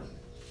Son.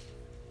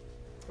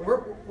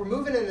 We're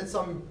moving into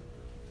some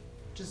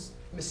just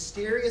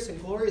mysterious and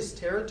glorious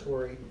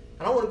territory.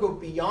 I don't want to go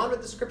beyond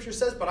what the Scripture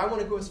says, but I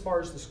want to go as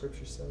far as the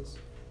Scripture says.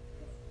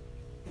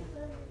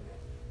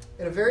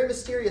 In a very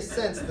mysterious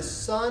sense, the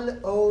Son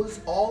owes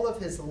all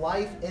of his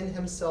life in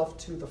himself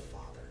to the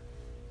Father.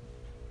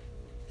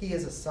 He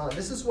is a Son.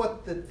 This is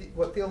what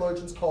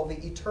theologians call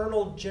the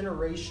eternal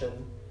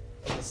generation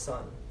of the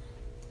Son.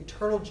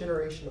 Eternal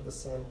generation of the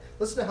Son.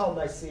 Listen to how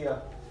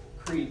Nicaea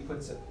Creed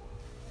puts it.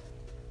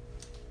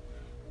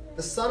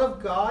 The Son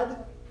of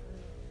God,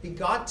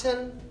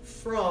 begotten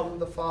from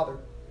the Father.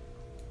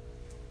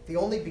 The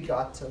only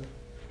begotten.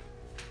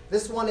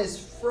 This one is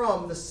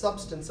from the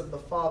substance of the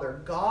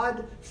Father.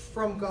 God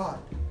from God.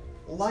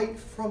 Light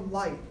from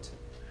light.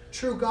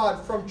 True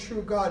God from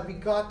true God.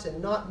 Begotten,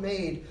 not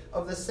made,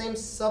 of the same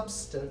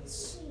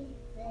substance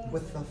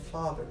with the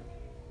Father.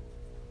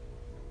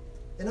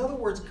 In other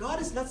words,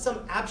 God is not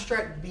some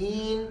abstract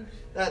being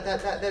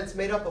that's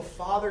made up of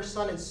Father,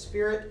 Son, and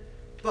Spirit.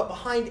 But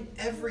behind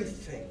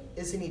everything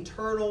is an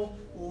eternal,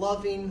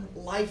 loving,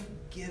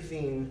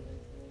 life-giving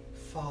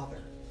Father.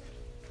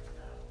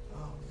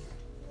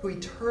 Who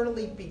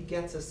eternally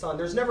begets a Son.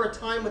 There's never a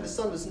time when the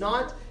Son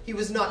he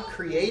was not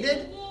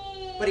created,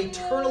 but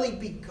eternally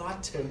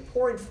begotten,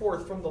 pouring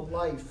forth from the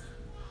life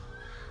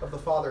of the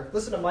Father.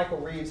 Listen to Michael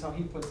Reeves, how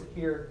he puts it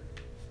here.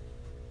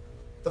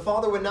 The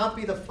Father would not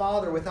be the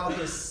Father without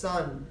his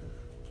Son.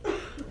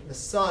 The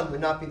Son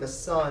would not be the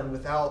Son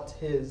without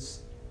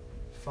his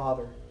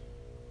Father.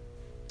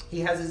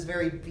 He has his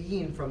very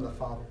being from the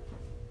Father.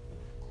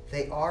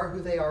 They are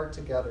who they are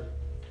together.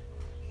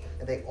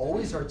 And they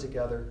always are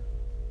together.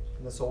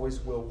 And this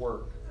always will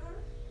work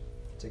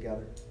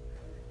together.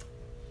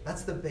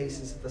 That's the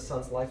basis of the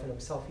Son's life in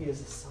himself. He is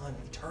a Son,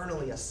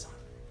 eternally a Son,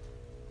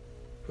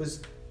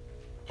 who's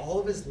all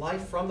of his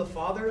life from the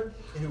Father,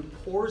 and who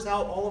pours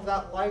out all of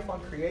that life on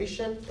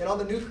creation and on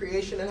the new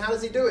creation. And how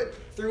does he do it?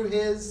 Through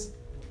his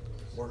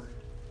Word.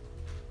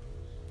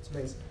 It's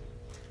amazing.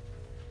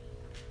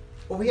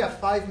 Well, we have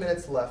 5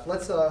 minutes left.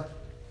 Let's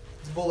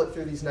bullet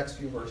through these next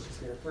few verses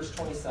here. Verse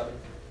 27.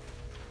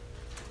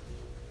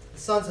 The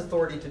Son's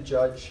authority to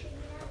judge.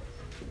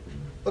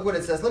 Look what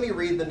it says. Let me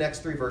read the next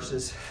 3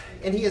 verses.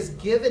 And he has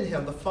given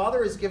him, the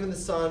Father has given the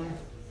Son,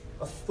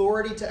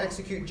 authority to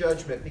execute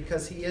judgment,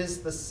 because he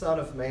is the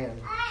Son of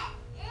Man.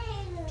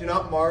 Do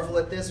not marvel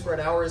at this, for an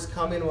hour is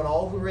coming when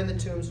all who are in the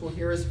tombs will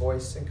hear his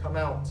voice and come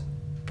out.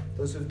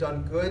 Those who have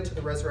done good to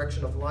the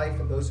resurrection of life,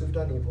 and those who have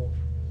done evil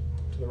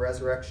to the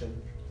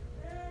resurrection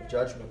of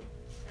judgment.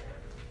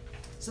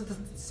 So the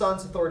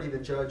Son's authority to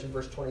judge in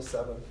verse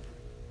 27.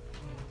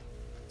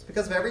 It's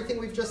because of everything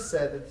we've just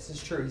said that this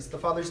is true. He's the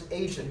Father's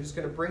agent who's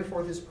going to bring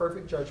forth his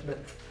perfect judgment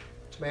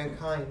to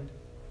mankind.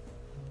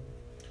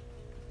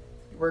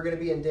 We're going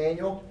to be in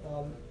Daniel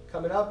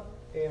coming up,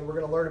 and we're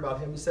going to learn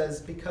about him. He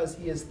says, because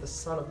he is the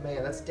Son of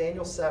Man. That's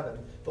Daniel 7,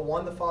 the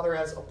one the Father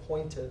has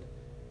appointed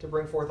to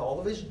bring forth all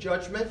of his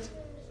judgment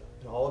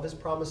and all of his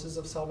promises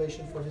of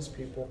salvation for his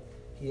people.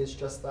 He is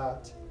just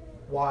that.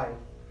 Why?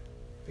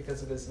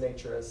 Because of his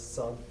nature as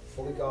Son,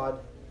 fully God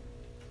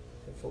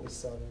and fully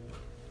Son.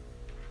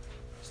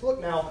 So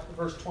look now at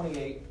verse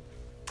 28,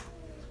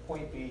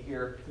 point B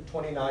here, through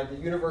 29, the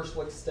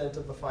universal extent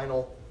of the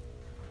final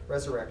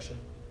resurrection.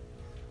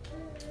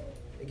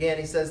 Again,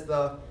 he says,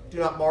 do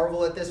not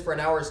marvel at this, for an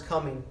hour is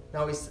coming.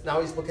 Now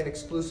he's looking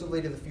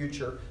exclusively to the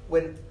future,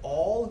 when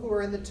all who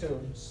are in the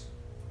tombs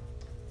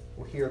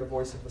will hear the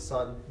voice of the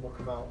Son and will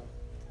come out.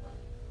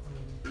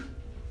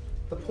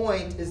 The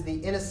point is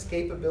the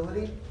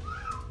inescapability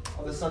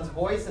of the Son's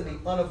voice and the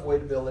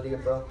unavoidability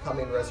of the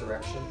coming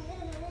resurrection.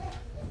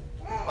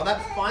 On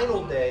that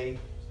final day,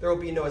 there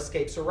will be no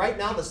escape. So right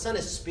now, the Son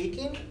is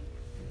speaking,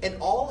 and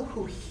all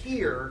who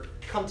hear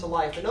come to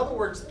life. In other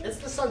words, it's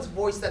the Son's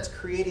voice that's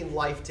creating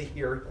life to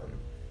hear him.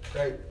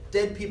 Right?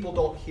 Dead people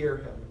don't hear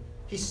him.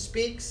 He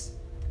speaks,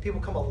 people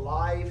come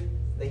alive,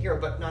 they hear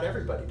him, but not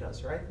everybody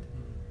does, right?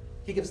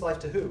 He gives life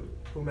to who?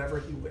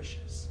 Whomever he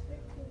wishes.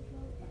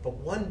 But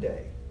one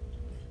day,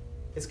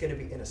 it's going to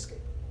be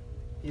inescapable.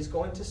 He's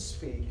going to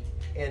speak,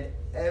 and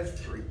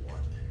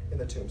everyone in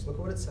the tombs. Look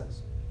at what it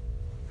says.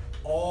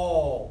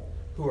 All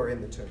who are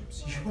in the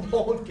tombs. You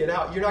won't get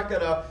out. You're not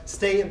going to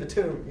stay in the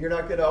tomb. You're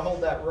not going to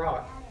hold that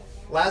rock.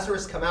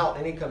 Lazarus come out,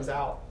 and he comes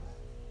out.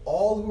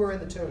 All who are in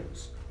the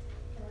tombs.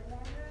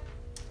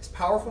 His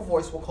powerful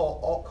voice will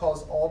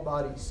cause all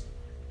bodies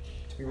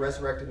to be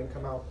resurrected and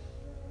come out.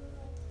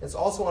 It's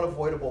also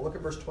unavoidable. Look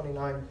at verse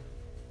 29.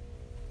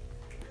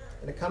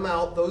 And to come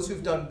out, those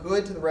who've done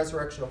good to the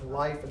resurrection of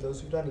life, and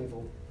those who've done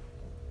evil,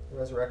 the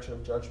resurrection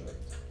of judgment.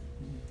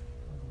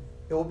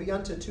 It will be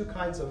unto 2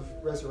 kinds of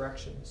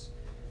resurrections.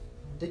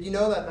 Did you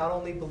know that not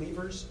only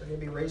believers are going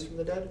to be raised from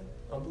the dead,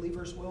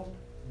 unbelievers will?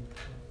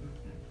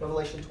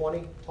 Revelation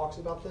 20 talks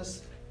about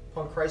this.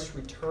 Upon Christ's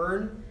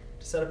return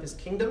to set up his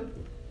kingdom,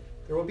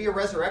 there will be a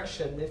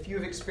resurrection. If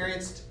you've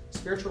experienced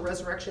spiritual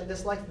resurrection in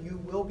this life, you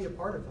will be a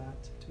part of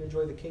that to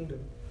enjoy the kingdom.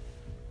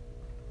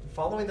 And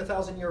following the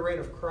 1,000-year reign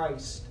of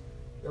Christ,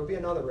 there will be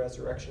another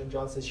resurrection. And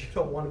John says you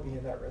don't want to be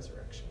in that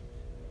resurrection.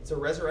 It's a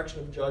resurrection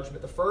of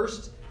judgment. The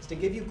first is to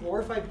give you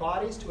glorified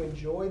bodies to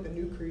enjoy the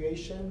new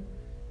creation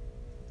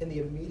in the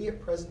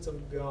immediate presence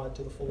of God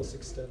to the fullest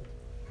extent.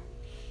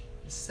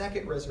 The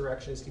second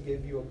resurrection is to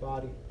give you a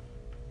body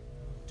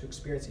to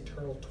experience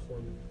eternal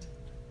torment.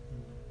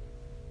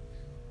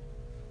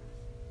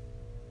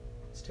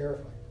 It's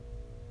terrifying.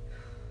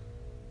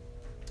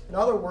 In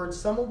other words,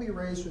 some will be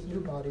raised with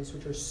new bodies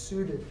which are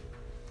suited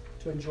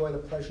to enjoy the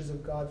pleasures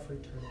of God for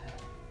eternity,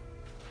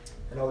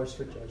 and others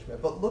for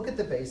judgment. But look at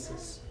the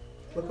basis.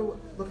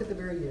 Look at the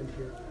very end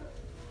here.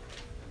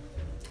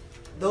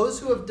 Those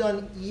who have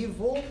done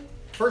evil,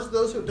 first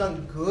those who have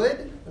done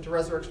good unto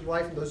resurrection of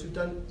life, and those who have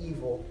done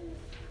evil,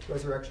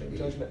 resurrection and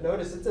judgment.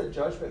 Notice it's a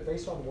judgment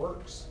based on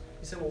works.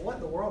 You say, well, what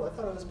in the world? I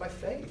thought it was by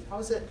faith. How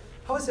is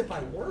it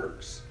by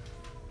works?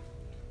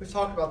 We've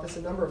talked about this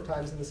a number of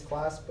times in this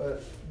class,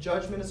 but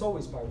judgment is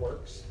always by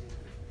works.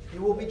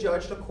 You will be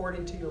judged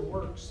according to your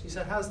works. You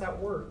said, how does that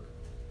work?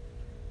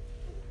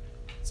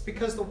 It's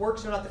because the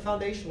works are not the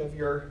foundation of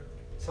your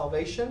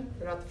salvation.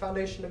 They're not the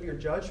foundation of your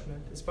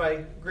judgment. It's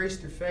by grace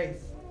through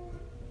faith.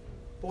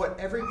 But what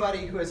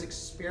everybody who has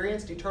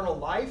experienced eternal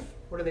life,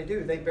 what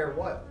do? They bear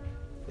what?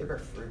 They bear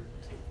fruit.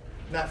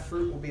 And that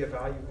fruit will be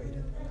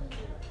evaluated.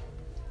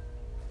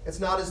 It's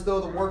not as though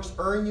the works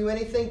earn you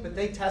anything, but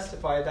they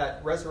testify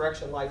that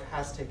resurrection life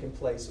has taken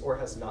place or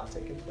has not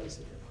taken place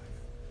in your life.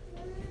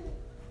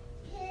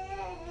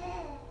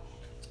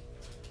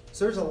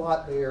 So there's a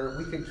lot there.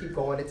 We could keep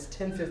going. It's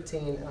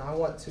 10:15, and I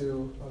want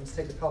to just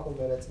take a couple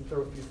minutes and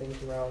throw a few things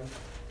around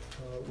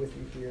with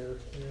you here.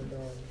 And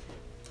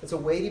it's a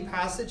weighty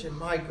passage, and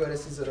my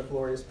goodness, is it a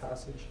glorious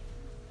passage.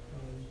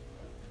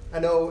 I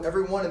know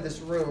everyone in this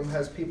room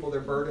has people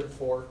they're burdened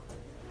for.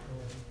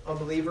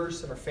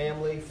 Unbelievers in our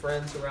family,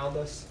 friends around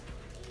us.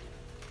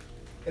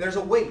 And there's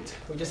a weight.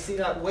 We just see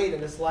that weight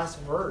in this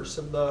last verse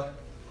of the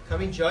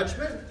coming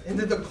judgment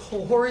into the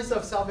glories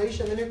of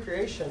salvation, the new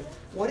creation.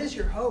 What is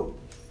your hope?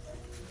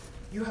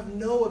 You have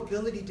no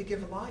ability to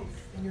give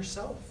life in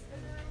yourself.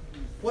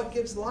 What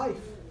gives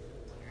life?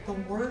 The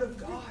Word of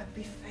God.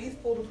 Be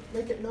faithful to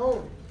make it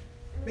known.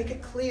 Make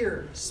it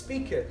clear.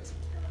 Speak it.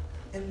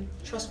 And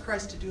trust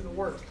Christ to do the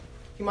work.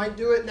 He might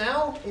do it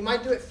now. He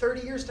might do it 30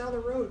 years down the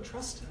road.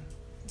 Trust Him.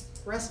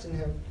 Rest in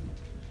Him.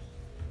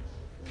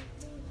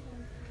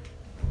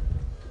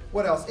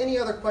 What else? Any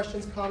other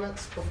questions,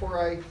 comments before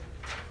I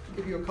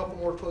give you a couple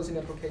more closing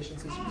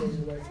implications as you go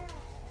your way?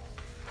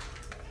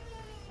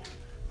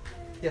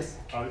 Yes?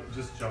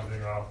 Just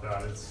jumping off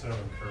that, it's so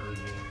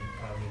encouraging,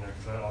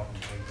 because I often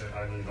think that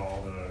I need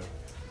all the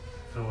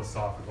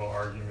philosophical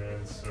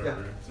arguments or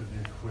to be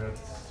equipped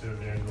to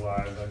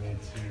evangelize. I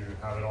need to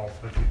have it all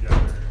put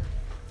together.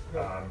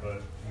 But we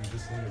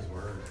just need His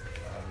Word.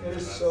 It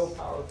is so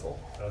powerful.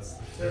 That's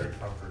very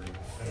comforting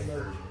and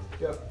encouraging.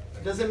 Yep.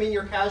 It doesn't mean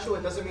you're casual.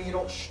 It doesn't mean you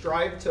don't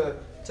strive to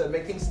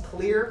make things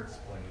clear.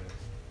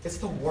 It's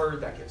the Word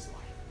that gives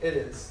life. It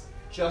is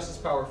just as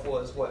powerful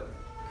as what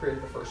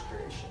created the first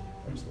creation.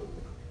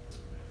 Absolutely.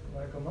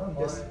 Michael, my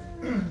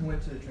mind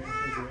went to the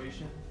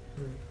Transfiguration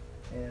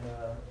and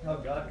how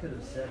God could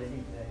have said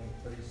anything,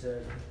 but He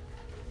said,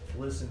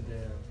 listen to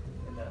Him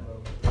in that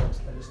moment. I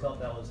just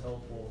thought that was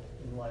helpful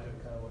in light of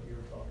kind of what you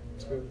were talking about.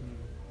 That's good.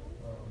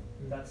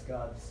 That's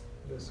God's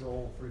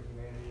goal for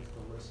humanity, is to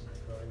listen to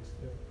Christ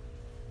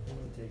and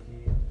to take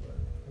heed. But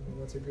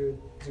that's a good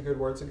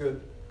word. It's a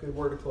good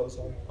word to close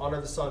on. Honor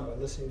the Son by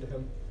listening to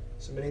Him,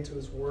 submitting to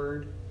His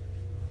Word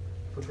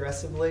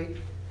progressively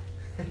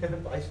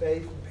by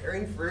faith,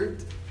 bearing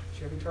fruit,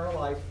 you have eternal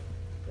life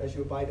as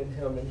you abide in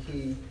Him and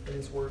He and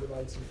His Word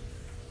abides in you.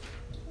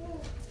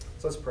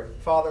 So let's pray.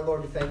 Father,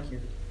 Lord, we thank You.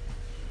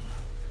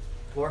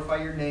 Glorify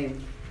Your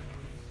name.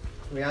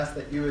 We ask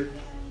that You would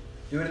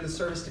do it in the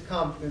service to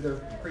come through the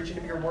preaching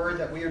of Your Word,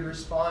 that we would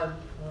respond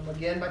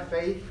again by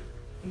faith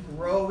and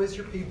grow as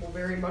Your people,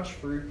 bearing much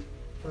fruit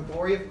for the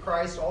glory of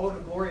Christ, all of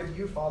the glory of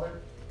You,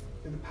 Father,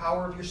 through the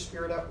power of Your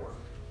Spirit at work.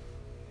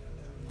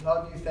 We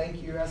love You.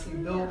 Thank You as You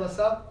build us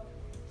up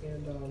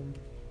and come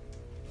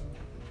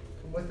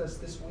with us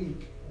this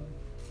week.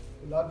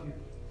 We love You.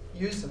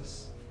 Use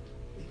us,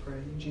 we pray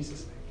in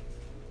Jesus' name.